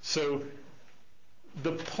 So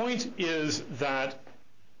the point is that,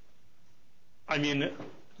 I mean,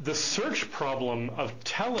 the search problem of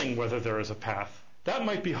telling whether there is a path, that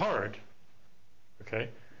might be hard. Okay?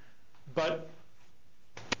 But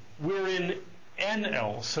we're in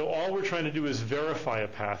NL, so all we're trying to do is verify a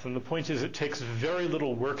path, and the point is it takes very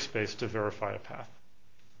little workspace to verify a path.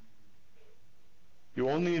 You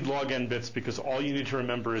only need log n bits because all you need to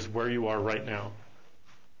remember is where you are right now.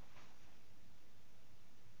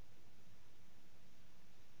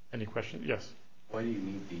 Any questions? Yes? Why do you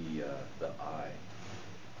need the I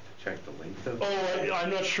to check the length of? Oh, I'm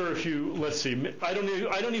not sure if you, let's see, I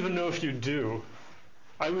don't even know if you do.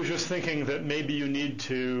 I was just thinking that maybe you need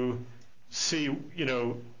to see,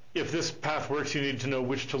 if this path works, you need to know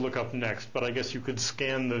which to look up next, but I guess you could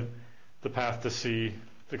scan the path to see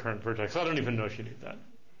the current vertex. I don't even know if you need that.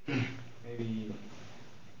 Maybe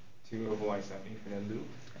to avoid some infinite loop.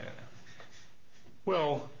 I don't know.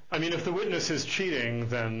 Well, I mean, if the witness is cheating,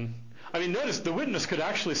 then, notice the witness could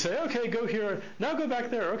actually say, okay, go here, now go back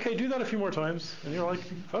there, okay, do that a few more times. And you're like,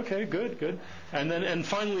 okay, good. And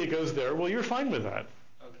finally it goes there. Well, you're fine with that.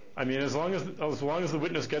 Okay. As long as the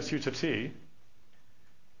witness gets you to T.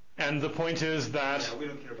 And the point is that... Yeah, we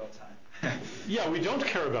don't care about time. Yeah, we don't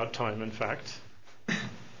care about time, in fact.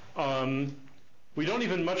 We don't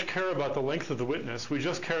even much care about the length of the witness. We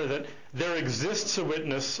just care that there exists a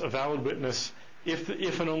witness, a valid witness,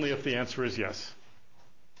 if and only if the answer is yes.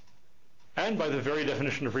 And by the very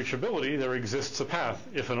definition of reachability, there exists a path,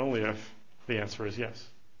 if and only if the answer is yes.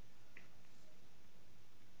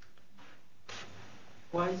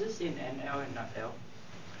 Why is this in NL and not L?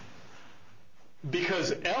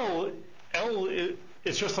 Because L,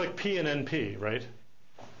 it's just like P and NP, right?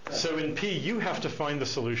 So in P, you have to find the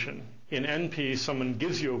solution. In NP, someone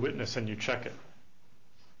gives you a witness and you check it.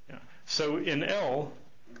 Yeah. So in L,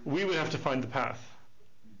 we would have to find the path.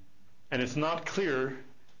 And it's not clear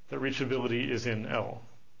that reachability is in L.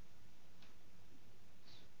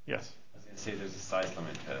 Yes? I was going to say there's a size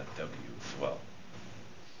limit to W as well.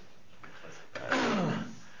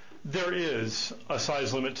 There is a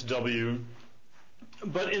size limit to W,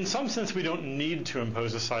 but in some sense we don't need to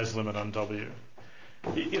impose a size limit on W.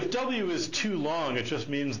 If W is too long, it just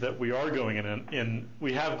means that we are going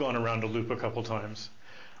we have gone around a loop a couple times,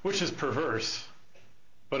 which is perverse.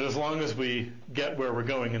 But as long as we get where we're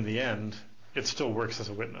going in the end, it still works as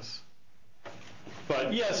a witness.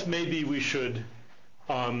 But yes, maybe we should.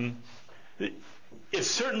 It's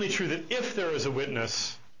certainly true that if there is a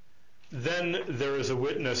witness, then there is a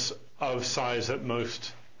witness of size at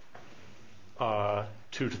most 2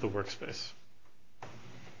 to the workspace.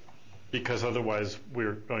 Because otherwise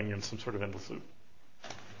we're going in some sort of endless loop.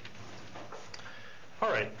 All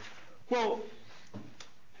right. Well,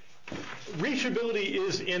 reachability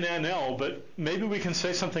is in NL, but maybe we can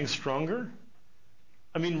say something stronger.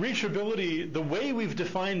 Reachability, the way we've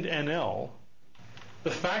defined NL,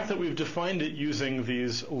 the fact that we've defined it using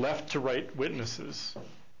these left to right witnesses,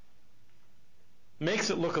 makes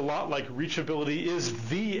it look a lot like reachability is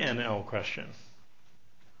the NL question.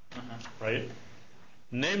 Right?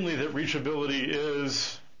 Namely that reachability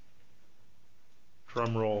is,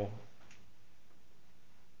 drum roll,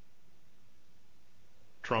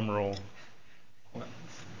 What?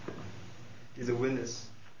 Is a witness.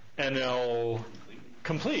 NL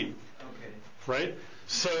complete. Okay. Right?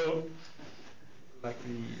 So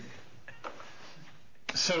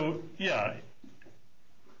yeah.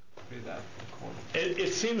 With that.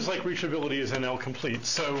 It seems like reachability is NL complete.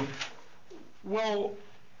 So, well,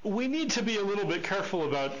 we need to be a little bit careful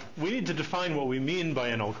we need to define what we mean by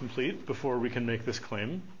NL complete before we can make this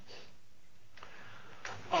claim.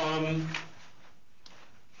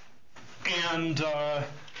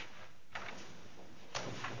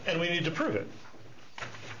 And we need to prove it.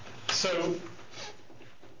 So,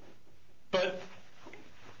 but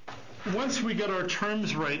once we get our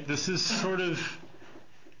terms right, this is sort of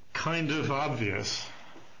kind of obvious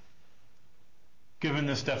given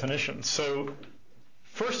this definition. So,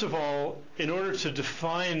 first of all, in order to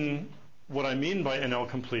define what I mean by NL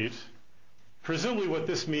complete, presumably what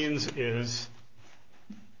this means is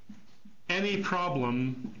any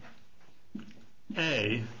problem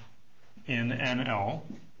A in NL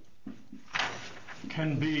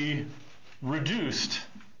can be reduced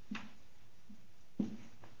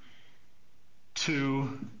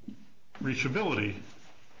to reachability.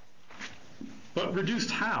 But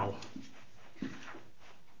reduced how?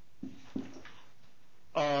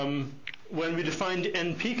 When we defined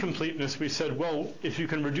NP completeness, we said, well, if you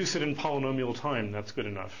can reduce it in polynomial time, that's good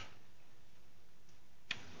enough.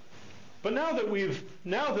 But now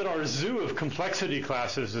that our zoo of complexity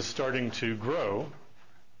classes is starting to grow,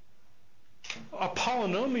 a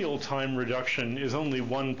polynomial time reduction is only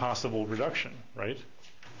one possible reduction, right?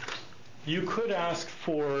 You could ask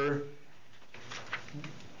for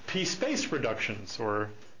p-space reductions or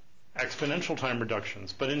exponential time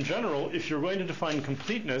reductions. But in general, if you're going to define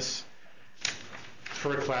completeness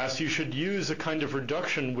for a class, you should use a kind of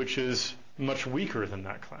reduction which is much weaker than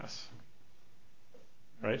that class.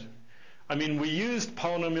 Right? I mean, we used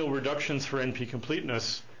polynomial reductions for NP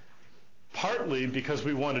completeness partly because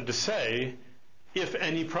we wanted to say if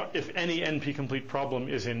any NP complete problem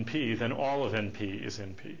is in P, then all of NP is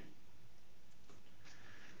in P.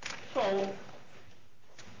 Well,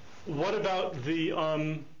 what about the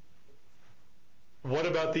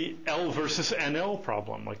L versus NL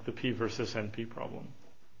problem, like the P versus NP problem?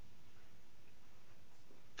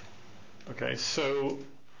 Okay, so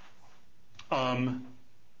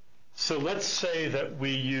let's say that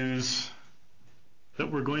we're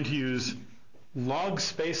going to use log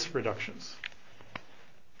space reductions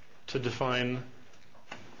to define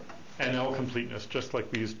NL completeness, just like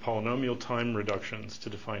we used polynomial time reductions to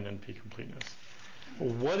define NP completeness.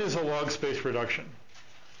 What is a log space reduction?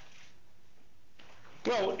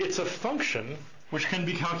 Well, it's a function which can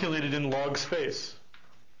be calculated in log space.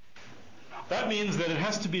 That means that it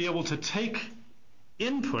has to be able to take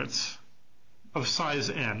inputs of size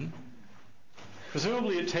n.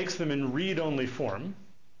 Presumably it takes them in read-only form.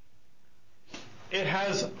 It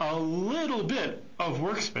has a little bit of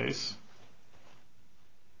workspace.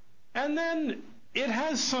 And then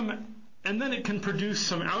it can produce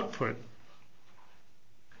some output.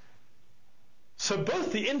 So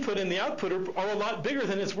both the input and the output are a lot bigger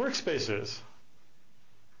than its workspace is.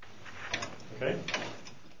 Okay?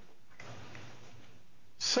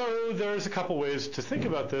 So there's a couple ways to think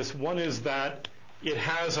about this. One is that it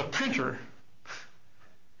has a printer,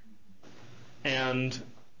 and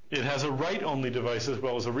it has a write-only device as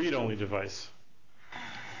well as a read-only device.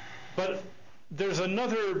 But there's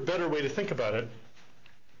another better way to think about it,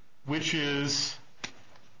 which is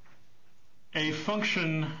a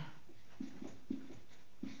function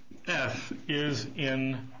f is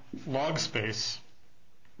in log space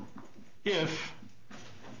if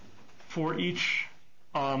for each,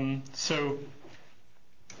 let's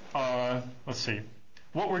see.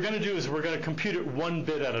 What we're going to do is we're going to compute it one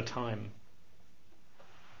bit at a time.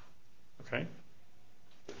 Okay?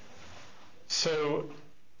 So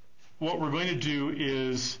what we're going to do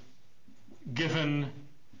is, given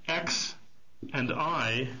x and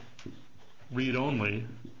I read-only,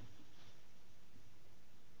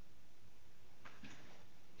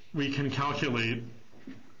 we can calculate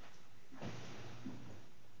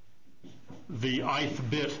the ith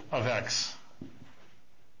bit of x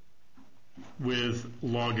with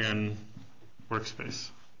log n workspace.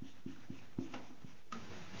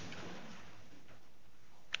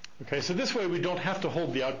 Okay, so this way we don't have to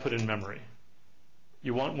hold the output in memory.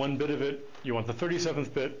 You want one bit of it, you want the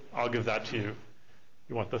 37th bit, I'll give that to you.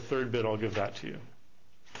 You want the third bit, I'll give that to you.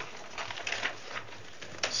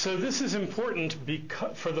 So this is important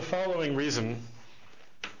for the following reason.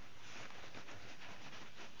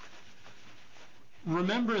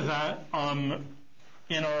 Remember that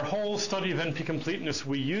in our whole study of NP completeness,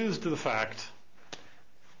 we used the fact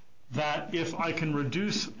that if I can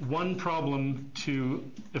reduce one problem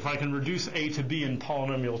if I can reduce A to B in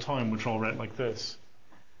polynomial time, which I'll write like this,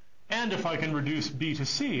 and if I can reduce B to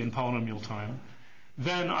C in polynomial time,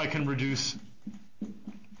 then I can reduce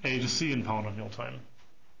A to C in polynomial time.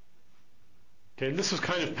 Okay, and this was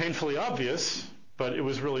kind of painfully obvious, but it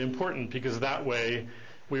was really important because that way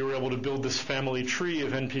we were able to build this family tree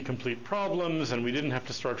of NP-complete problems, and we didn't have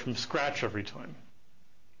to start from scratch every time.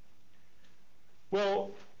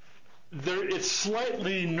 Well, it's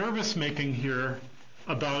slightly nervous-making here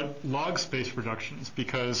about log space reductions,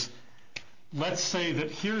 because let's say that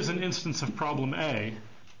here's an instance of problem A.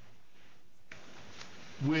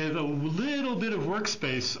 With a little bit of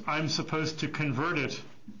workspace, I'm supposed to convert it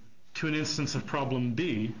to an instance of problem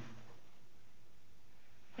B.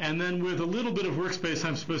 And then with a little bit of workspace,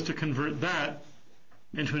 I'm supposed to convert that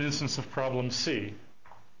into an instance of problem C.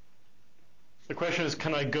 The question is,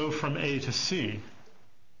 can I go from A to C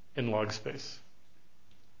in log space?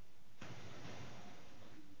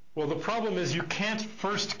 Well, the problem is you can't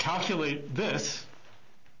first calculate this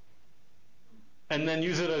and then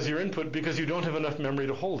use it as your input because you don't have enough memory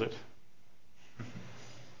to hold it.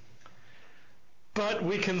 But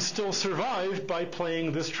we can still survive by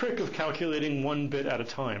playing this trick of calculating one bit at a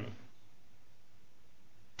time.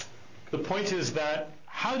 The point is that,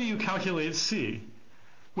 how do you calculate C?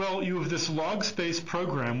 Well, you have this log space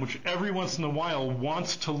program which every once in a while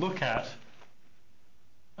wants to look at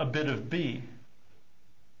a bit of B,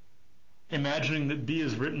 imagining that B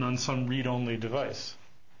is written on some read-only device.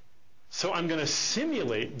 So I'm going to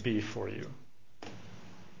simulate B for you.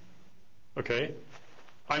 Okay?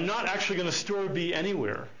 I'm not actually going to store B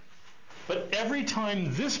anywhere. But every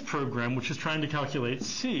time this program, which is trying to calculate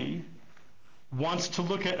C, wants to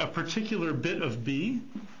look at a particular bit of B,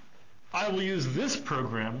 I will use this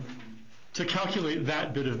program to calculate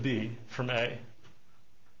that bit of B from A.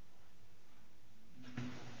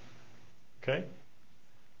 Okay?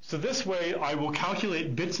 So this way, I will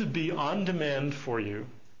calculate bits of B on demand for you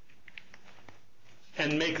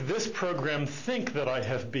and make this program think that I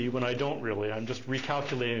have B when I don't really. I'm just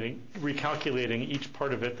recalculating each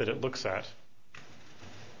part of it that it looks at.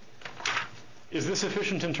 Is this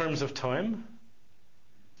efficient in terms of time?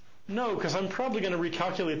 No, because I'm probably going to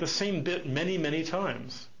recalculate the same bit many, many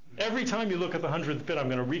times. Every time you look at the 100th bit, I'm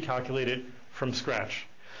going to recalculate it from scratch.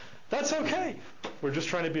 That's okay. We're just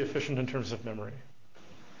trying to be efficient in terms of memory.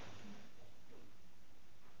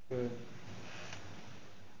 But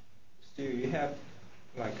still, you have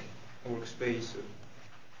like a workspace of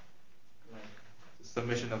like the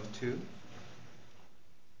summation of 2.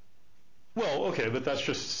 Well, okay, but that's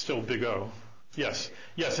just still big O. Yes,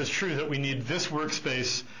 it's true that we need this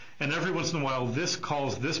workspace, and every once in a while this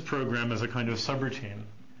calls this program as a kind of subroutine.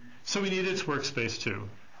 So we need its workspace too.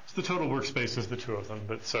 So the total workspace is the 2 of them,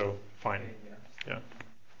 but so fine. Yeah.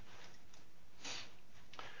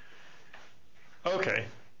 Okay.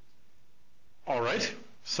 All right.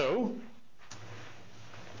 So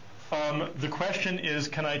the question is,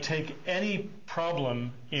 can I take any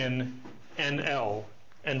problem in NL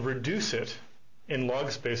and reduce it in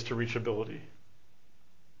log space to reachability?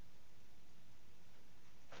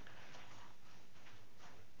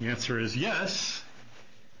 The answer is yes,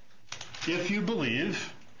 if you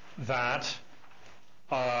believe that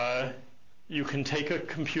you can take a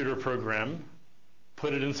computer program,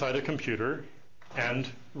 put it inside a computer, and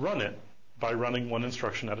run it by running one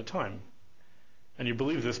instruction at a time. And you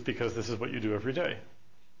believe this because this is what you do every day.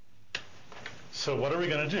 So what are we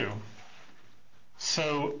going to do?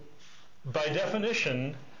 So by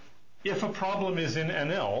definition, if a problem is in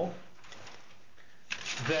NL,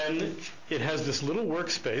 then it has this little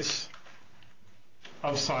workspace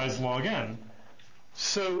of size log n.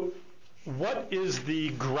 So what is the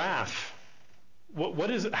graph?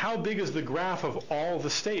 How big is the graph of all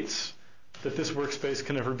the states that this workspace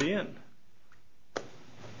can ever be in?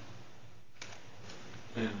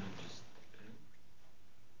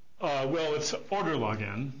 Well, it's order log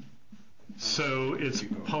n, so it's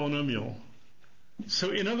polynomial. So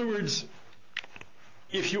in other words,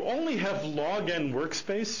 if you only have log n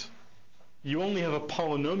workspace, you only have a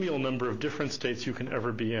polynomial number of different states you can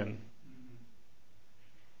ever be in.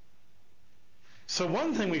 So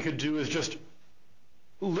one thing we could do is just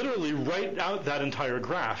literally write out that entire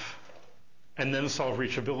graph and then solve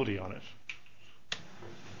reachability on it.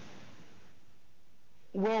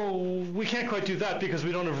 Well, we can't quite do that because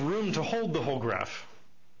we don't have room to hold the whole graph.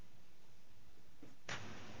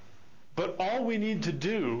 But all we need to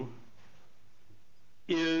do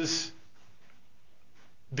is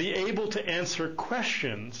be able to answer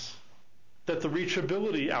questions that the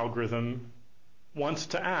reachability algorithm wants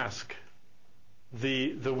to ask.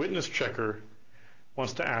 The witness checker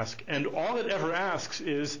wants to ask. And all it ever asks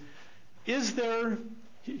is there,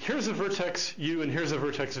 here's a vertex U and here's a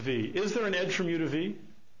vertex V. Is there an edge from U to V?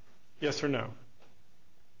 Yes or no?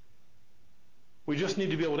 We just need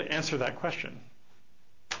to be able to answer that question.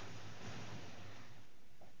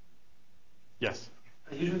 Yes?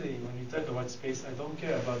 Usually when you type the white space, I don't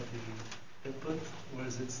care about the input, where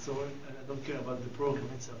is it stored, and I don't care about the program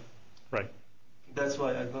itself. Right. That's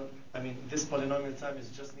why this polynomial time is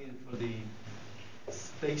just needed for the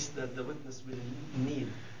space that the witness will need.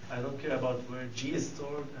 I don't care about where G is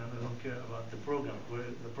stored, and I don't care about the program, where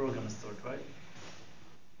the program is stored, right?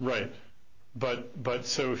 Right. But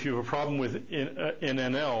so if you have a problem with in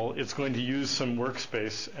NL, it's going to use some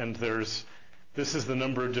workspace, and this is the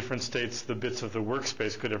number of different states the bits of the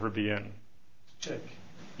workspace could ever be in. Check.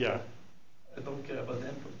 Yeah. I don't care about the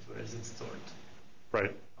input, where is it stored?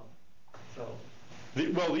 Right. So.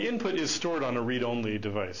 The input is stored on a read-only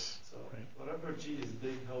device. So right. Whatever G is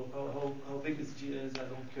big, how big this G is, I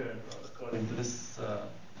don't care according to this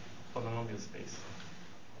polynomial space.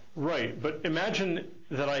 Right, but imagine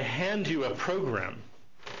that I hand you a program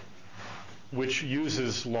which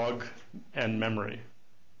uses log and memory.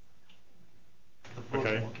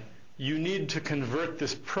 Okay. You need to convert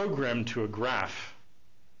this program to a graph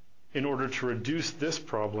in order to reduce this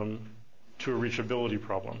problem to a reachability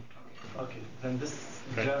problem. Okay, then this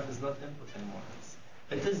graph is not input anymore.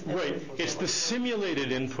 It is input. Right, it's the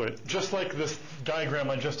simulated input, just like this diagram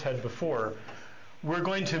I just had before. We're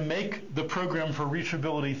going to make the program for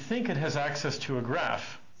reachability think it has access to a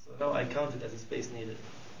graph. So now I count it as a space needed.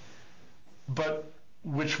 But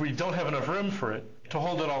which we don't have enough room for it to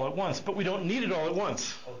hold it all at once, but we don't need it all at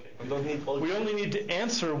once. Okay. We only need to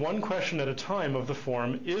answer one question at a time of the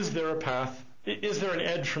form, is there a path, is there an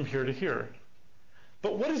edge from here to here?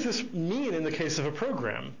 But what does this mean in the case of a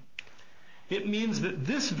program? It means that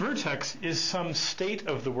this vertex is some state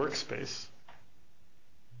of the workspace,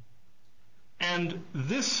 and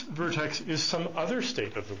this vertex is some other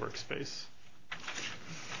state of the workspace.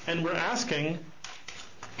 And we're asking,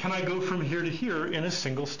 can I go from here to here in a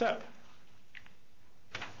single step?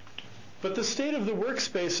 But the state of the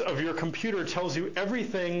workspace of your computer tells you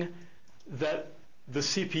everything that the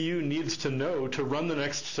CPU needs to know to run the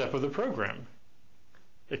next step of the program.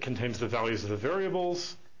 It contains the values of the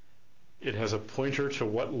variables. It has a pointer to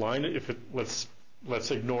what line,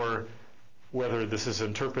 let's ignore whether this is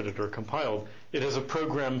interpreted or compiled. It has a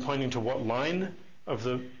program pointing to what line of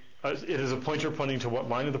the, it has a pointer pointing to what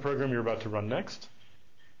line of the program you're about to run next.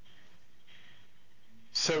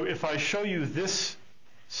 So if I show you this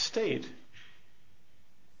state,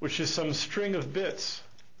 which is some string of bits,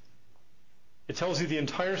 it tells you the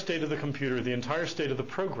entire state of the computer, the entire state of the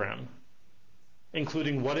program,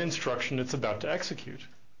 including what instruction it's about to execute.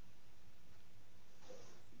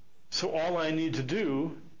 So all I need to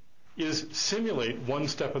do is simulate one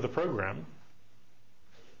step of the program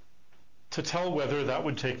to tell whether that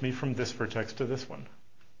would take me from this vertex to this one.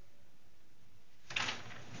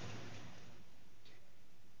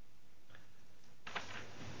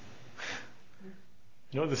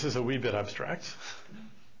 No, this is a wee bit abstract.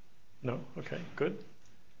 No? Okay, good.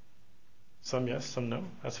 Some yes, some no.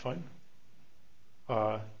 That's fine.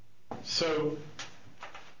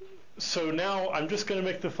 So now I'm just going to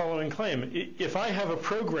make the following claim. If I have a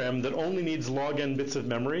program that only needs log n bits of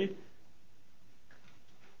memory,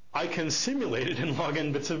 I can simulate it in log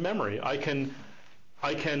n bits of memory. I can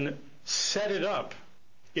set it up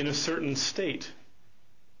in a certain state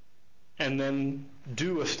and then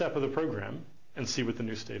do a step of the program and see what the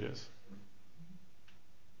new state is.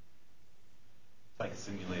 It's like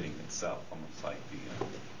simulating itself, almost like the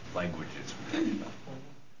languages we talked about.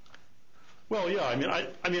 Well, yeah.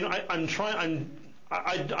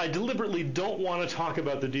 I deliberately don't want to talk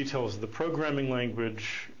about the details of the programming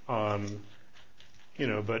language, but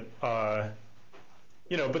the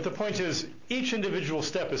point is, each individual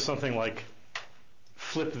step is something like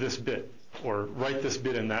flip this bit, or write this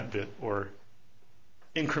bit in that bit, or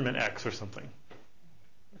increment x or something.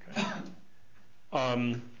 Okay.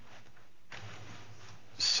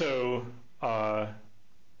 So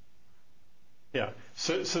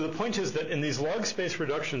the point is that in these log space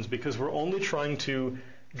reductions, because we're only trying to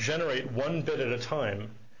generate one bit at a time,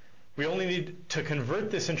 we only need to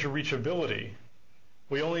convert this into reachability.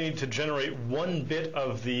 We only need to generate one bit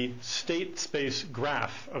of the state space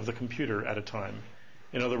graph of the computer at a time.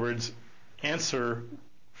 In other words, answer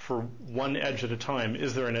for one edge at a time,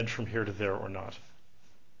 is there an edge from here to there or not?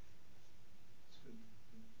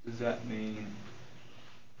 Does that mean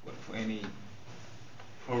for any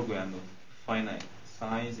program of finite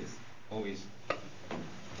size is always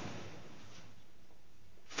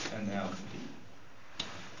NL?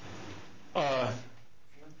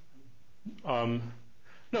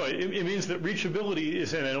 No, it means that reachability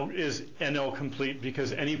is NL complete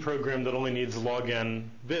because any program that only needs log n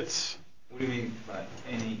bits. What do you mean by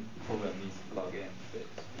any program needs log n bits?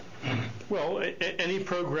 Well, any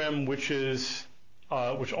program which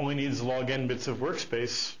only needs log n bits of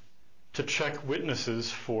workspace to check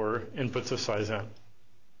witnesses for inputs of size n.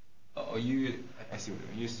 I see what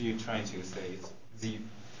you mean. You're trying to say it's Z.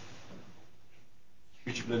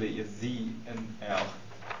 Reachability is Z and L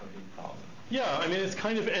problem. Yeah, it's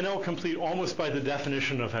kind of NL complete almost by the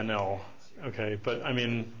definition of NL. Okay, but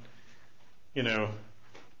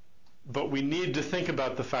but we need to think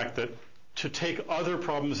about the fact that to take other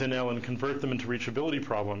problems in L and convert them into reachability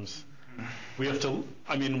problems, we have to,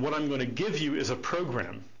 what I'm going to give you is a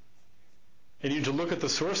program. And you need to look at the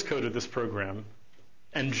source code of this program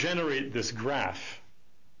and generate this graph.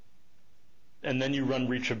 And then you run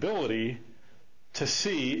reachability to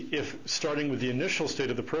see if, starting with the initial state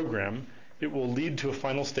of the program, it will lead to a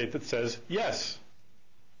final state that says yes.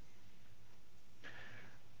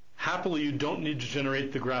 Happily, you don't need to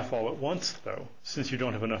generate the graph all at once, though, since you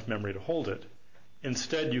don't have enough memory to hold it.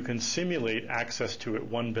 Instead, you can simulate access to it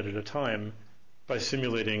one bit at a time by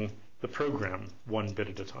simulating the program one bit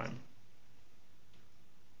at a time.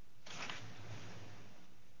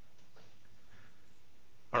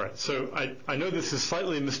 All right, so I know this is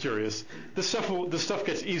slightly mysterious. This stuff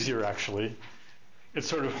gets easier, actually. It's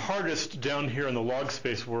sort of hardest down here in the log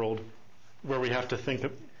space world, where we have to think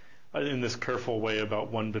in this careful way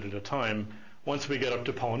about one bit at a time. Once we get up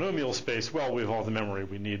to polynomial space, well, we have all the memory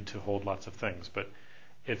we need to hold lots of things. But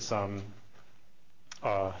it's, yeah.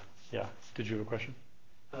 Did you have a question?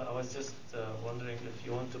 I was just wondering if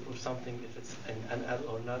you want to prove something, if it's an L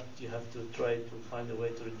or not, you have to try to find a way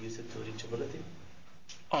to reduce it to reachability?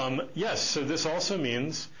 Yes, so this also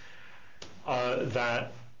means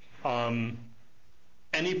that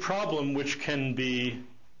any problem which can be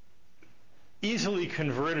easily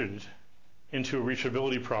converted into a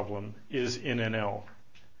reachability problem is in an L.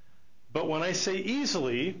 But when I say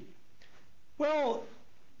easily, well,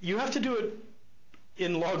 you have to do it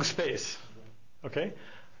in log space, okay?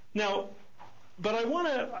 Now, but I want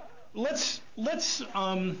to let's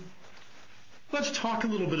talk a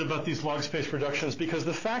little bit about these log space reductions, because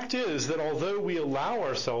the fact is that although we allow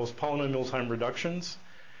ourselves polynomial time reductions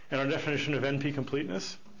in our definition of NP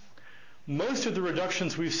completeness, most of the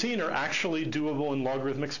reductions we've seen are actually doable in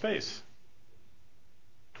logarithmic space.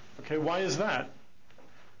 Okay, why is that?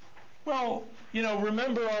 Well,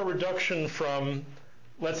 remember our reduction from,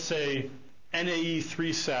 let's say, NAE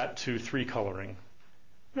 3-sat to 3-coloring.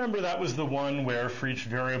 Remember that was the one where for each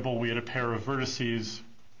variable we had a pair of vertices,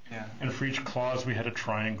 Yeah. and for each clause we had a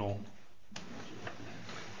triangle.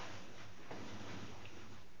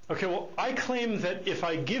 Okay, well, I claim that if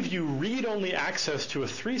I give you read-only access to a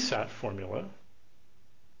 3-sat formula,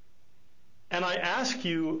 and I ask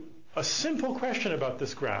you a simple question about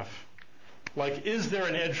this graph, like, is there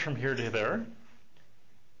an edge from here to there?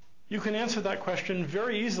 You can answer that question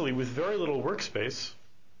very easily with very little workspace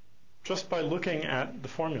just by looking at the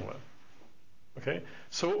formula. Okay?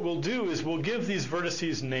 So what we'll do is we'll give these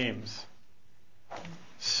vertices names.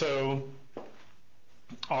 So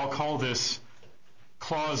I'll call this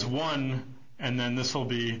clause 1, and then this will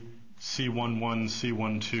be C11,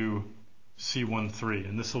 C12, C13.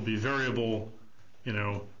 And this will be variable,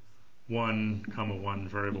 1, 1,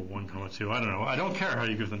 variable 1, 2. I don't know. I don't care how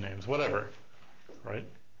you give the names, whatever. Right?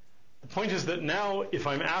 The point is that now if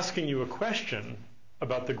I'm asking you a question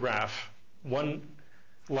about the graph, one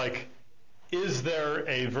like, is there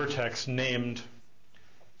a vertex named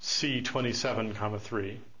C27,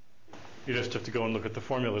 3? You just have to go and look at the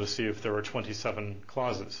formula to see if there are 27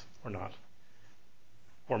 clauses or not,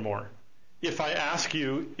 or more. If I ask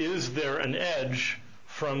you, is there an edge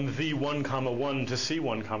from V1, 1 to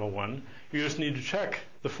C1, 1, you just need to check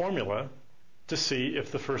the formula to see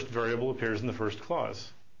if the first variable appears in the first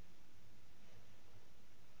clause.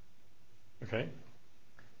 Okay?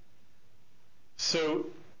 So,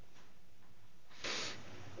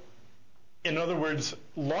 in other words,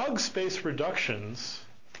 log space reductions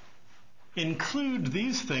include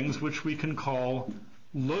these things which we can call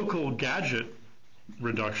local gadget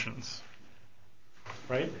reductions,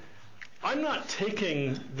 right? I'm not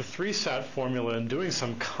taking the 3-sat formula and doing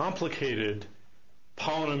some complicated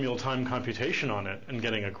polynomial time computation on it and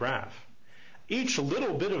getting a graph. Each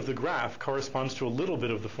little bit of the graph corresponds to a little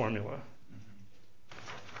bit of the formula.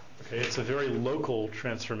 Okay, it's a very local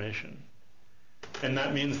transformation. And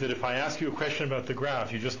that means that if I ask you a question about the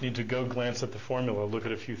graph, you just need to go glance at the formula, look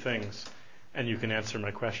at a few things, and you can answer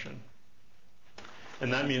my question.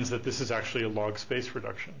 And that means that this is actually a log space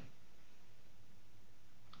reduction.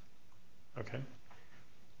 Okay?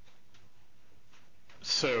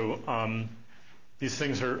 So these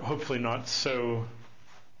things are hopefully not so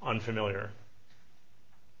unfamiliar.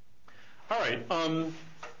 All right.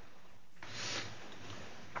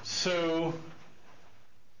 So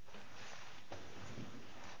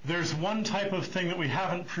there's one type of thing that we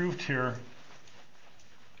haven't proved here.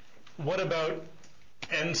 What about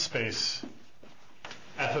n space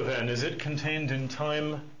f of n? Is it contained in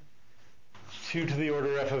time 2 to the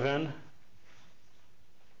order f of n?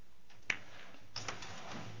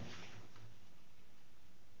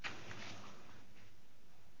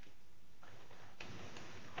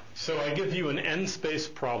 So I give you an n space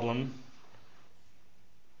problem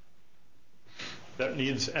that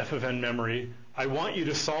needs f of n memory. I want you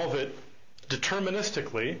to solve it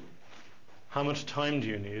deterministically. How much time do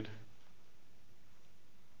you need?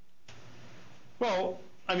 Well,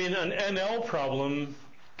 I mean, an NL problem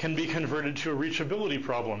can be converted to a reachability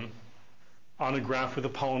problem on a graph with a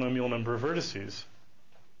polynomial number of vertices.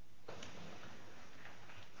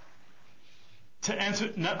 To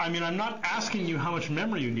answer, I mean, I'm not asking you how much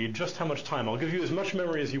memory you need, just how much time. I'll give you as much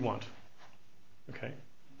memory as you want. Okay?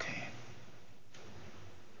 Okay.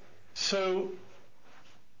 So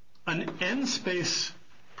an n-space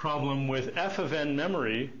problem with f of n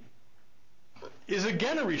memory is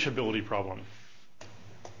again a reachability problem.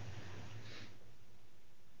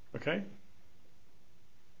 Okay?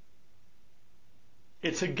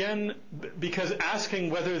 It's again, because asking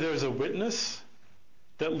whether there's a witness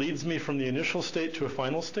that leads me from the initial state to a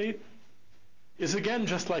final state is again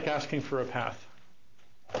just like asking for a path.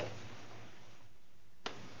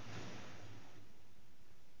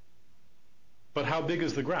 But how big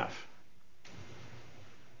is the graph?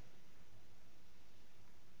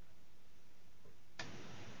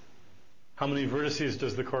 How many vertices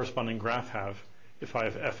does the corresponding graph have if I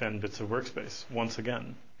have fn bits of workspace? Once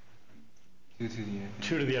again, 2 to the n.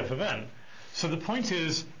 2 to the f of n. So the point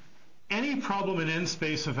is, any problem in n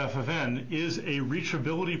space of f of n is a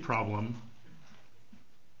reachability problem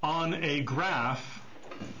on a graph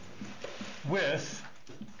with,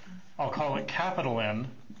 I'll call it capital N,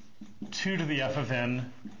 2 to the f of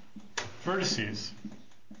n vertices.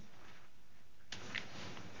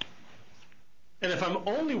 And if I'm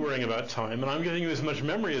only worrying about time, and I'm giving you as much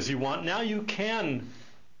memory as you want, now you can,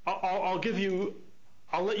 I'll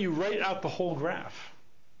let you write out the whole graph.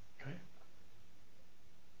 Okay?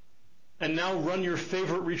 And now run your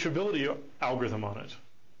favorite reachability algorithm on it.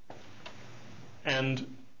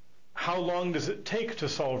 And how long does it take to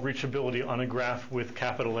solve reachability on a graph with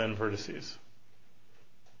capital N vertices?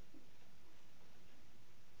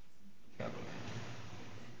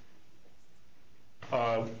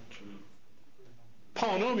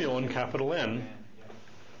 Polynomial in capital N.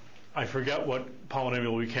 I forget what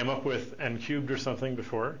polynomial we came up with, n cubed or something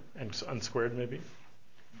before, n squared maybe.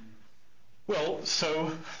 Well,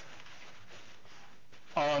 so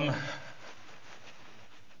the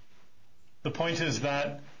point is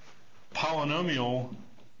that polynomial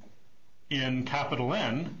in capital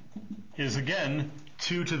N is again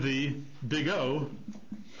 2 to the big O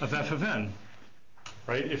of f of n.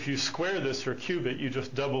 Right? If you square this or cube it, you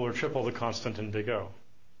just double or triple the constant in big O.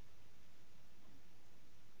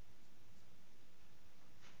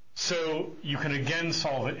 So you can again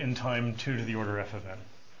solve it in time 2 to the order f of n.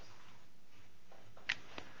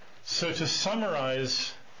 So to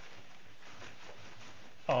summarize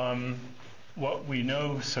what we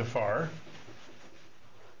know so far,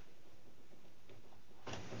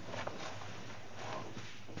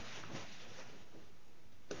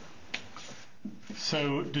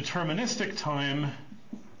 so deterministic time,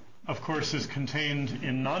 of course, is contained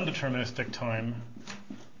in non-deterministic time.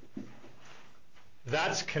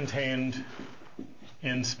 That's contained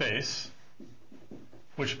in space,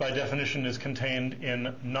 which by definition is contained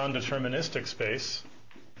in non-deterministic space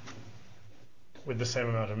with the same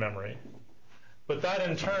amount of memory. But that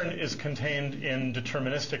in turn is contained in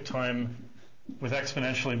deterministic time with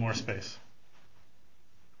exponentially more space.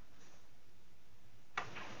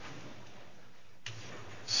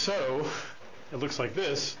 So it looks like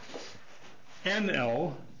this.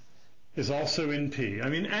 NL is also in P. I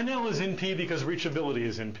mean, NL is in P because reachability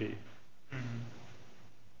is in P. Mm-hmm.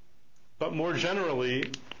 But more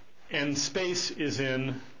generally, N space is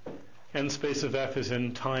in, N space of F is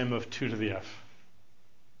in time of 2 to the F.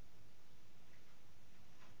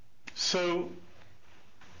 So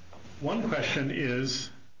one question is,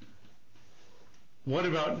 what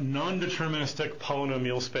about non-deterministic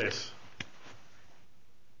polynomial space?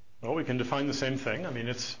 Well, we can define the same thing. I mean,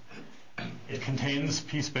 it contains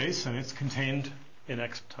P space, and it's contained in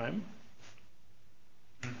X time.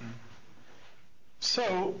 Mm-hmm.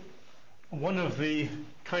 So one of the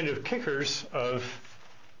kind of kickers of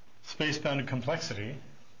space-bounded complexity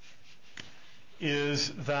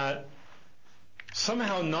is that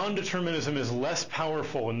somehow non-determinism is less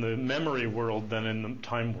powerful in the memory world than in the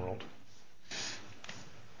time world.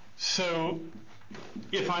 So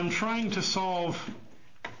if I'm trying to solve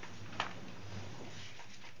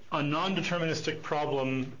a non-deterministic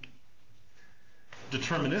problem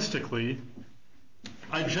deterministically,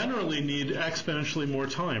 I generally need exponentially more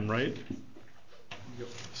time, right? Yep.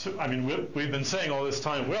 So, I mean, we've been saying all this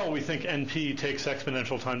time, well, we think NP takes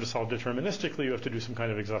exponential time to solve deterministically. You have to do some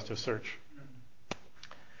kind of exhaustive search.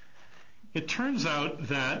 It turns out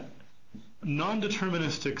that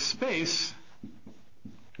non-deterministic space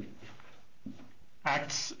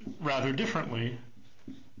acts rather differently.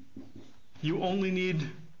 You only need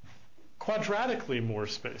quadratically more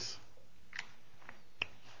space.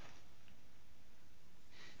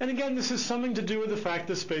 And again, this is something to do with the fact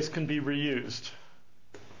that space can be reused.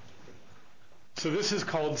 So this is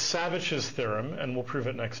called Savage's theorem, and we'll prove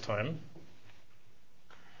it next time.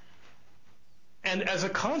 And as a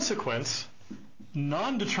consequence,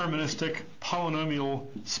 non-deterministic polynomial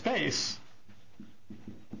space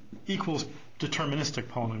equals deterministic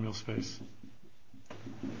polynomial space,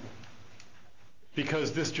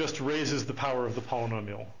 because this just raises the power of the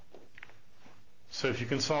polynomial. So if you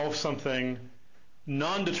can solve something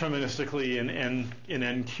non-deterministically in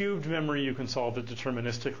n cubed memory, you can solve it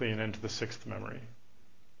deterministically in n to the 6th memory.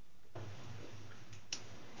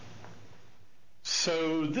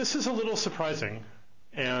 So this is a little surprising,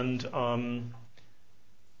 and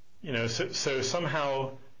so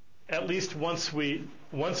somehow, at least once we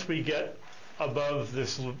get above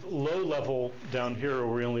this low level down here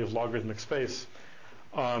where we only have logarithmic space,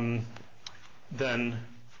 then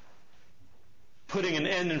putting an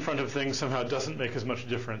n in front of things somehow doesn't make as much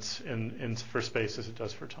difference for space as it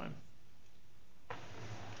does for time.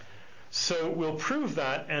 So we'll prove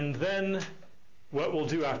that, and then what we'll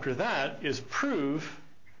do after that is prove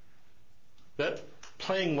that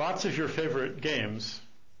playing lots of your favorite games,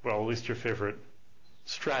 well, at least your favorite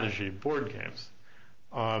strategy board games,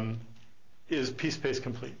 is p-space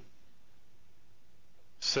complete.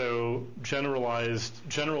 So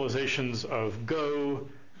generalizations of Go,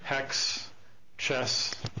 hex,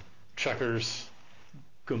 chess, checkers,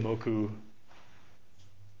 gomoku,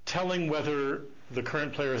 telling whether the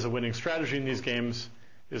current player has a winning strategy in these games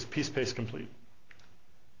is p-space complete.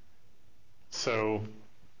 So,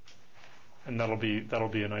 and that'll be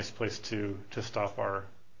a nice place to stop our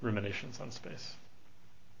ruminations on space.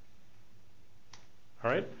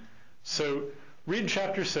 All right. So read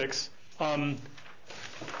chapter 6. I'm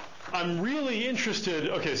really interested.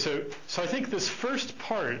 Okay, so I think this first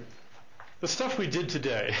part, the stuff we did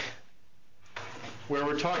today, where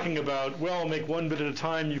we're talking about, well, make one bit at a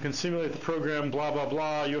time, you can simulate the program, blah, blah,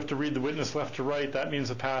 blah, you have to read the witness left to right, that means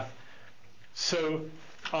a path. So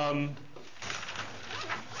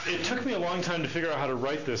it took me a long time to figure out how to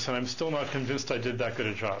write this, and I'm still not convinced I did that good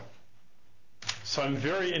a job. So I'm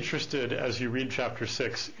very interested, as you read chapter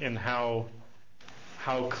 6, in how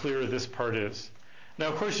clear this part is. Now,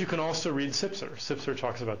 of course, you can also read Sipser. Sipser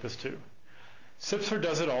talks about this too. Sipser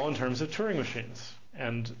does it all in terms of Turing machines.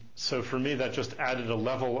 And so for me, that just added a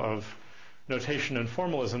level of notation and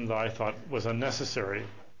formalism that I thought was unnecessary.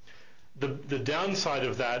 The downside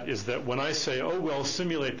of that is that when I say, oh, well,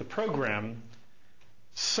 simulate the program,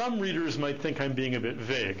 some readers might think I'm being a bit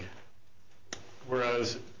vague.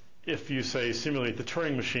 Whereas if you say simulate the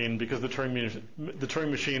Turing machine, because the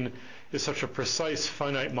Turing machine is such a precise,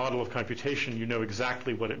 finite model of computation, you know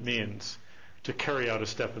exactly what it means to carry out a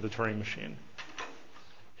step of the Turing machine.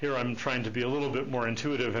 Here I'm trying to be a little bit more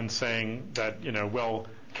intuitive and saying that, well,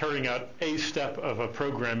 carrying out a step of a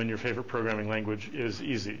program in your favorite programming language is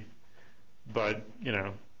easy. But,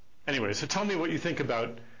 anyway, so tell me what you think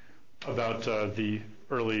about the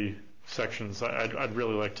early sections. I'd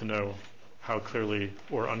really like to know how clearly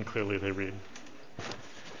or unclearly they read.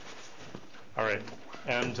 All right.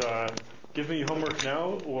 And give me homework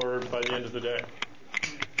now or by the end of the day.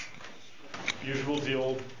 Usual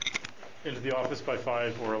deal, into the office by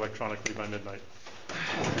 5 or electronically by midnight.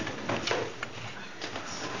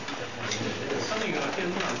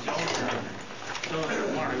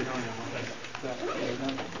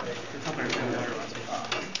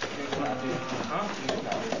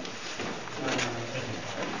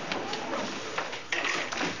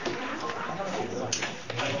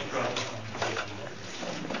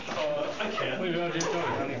 I can.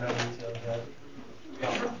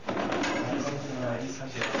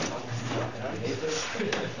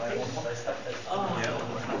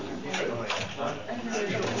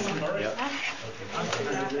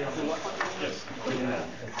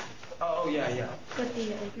 Oh, yeah.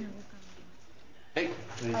 Hey.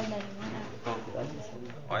 Oh,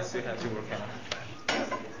 I still have to work on it.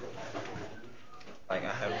 Like,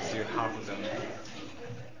 I have still half of them.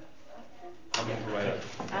 I'm going to write it.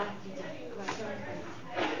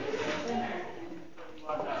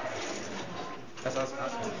 That's what I was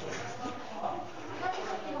asking.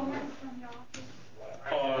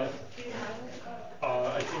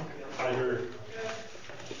 I think either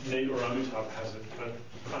Nate or Amitabh has it, but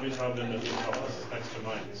Amitabh and Amitabh is next to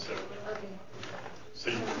mine, so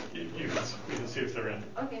you can see if they're in.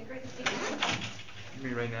 Okay, great. You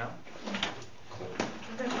mean right now?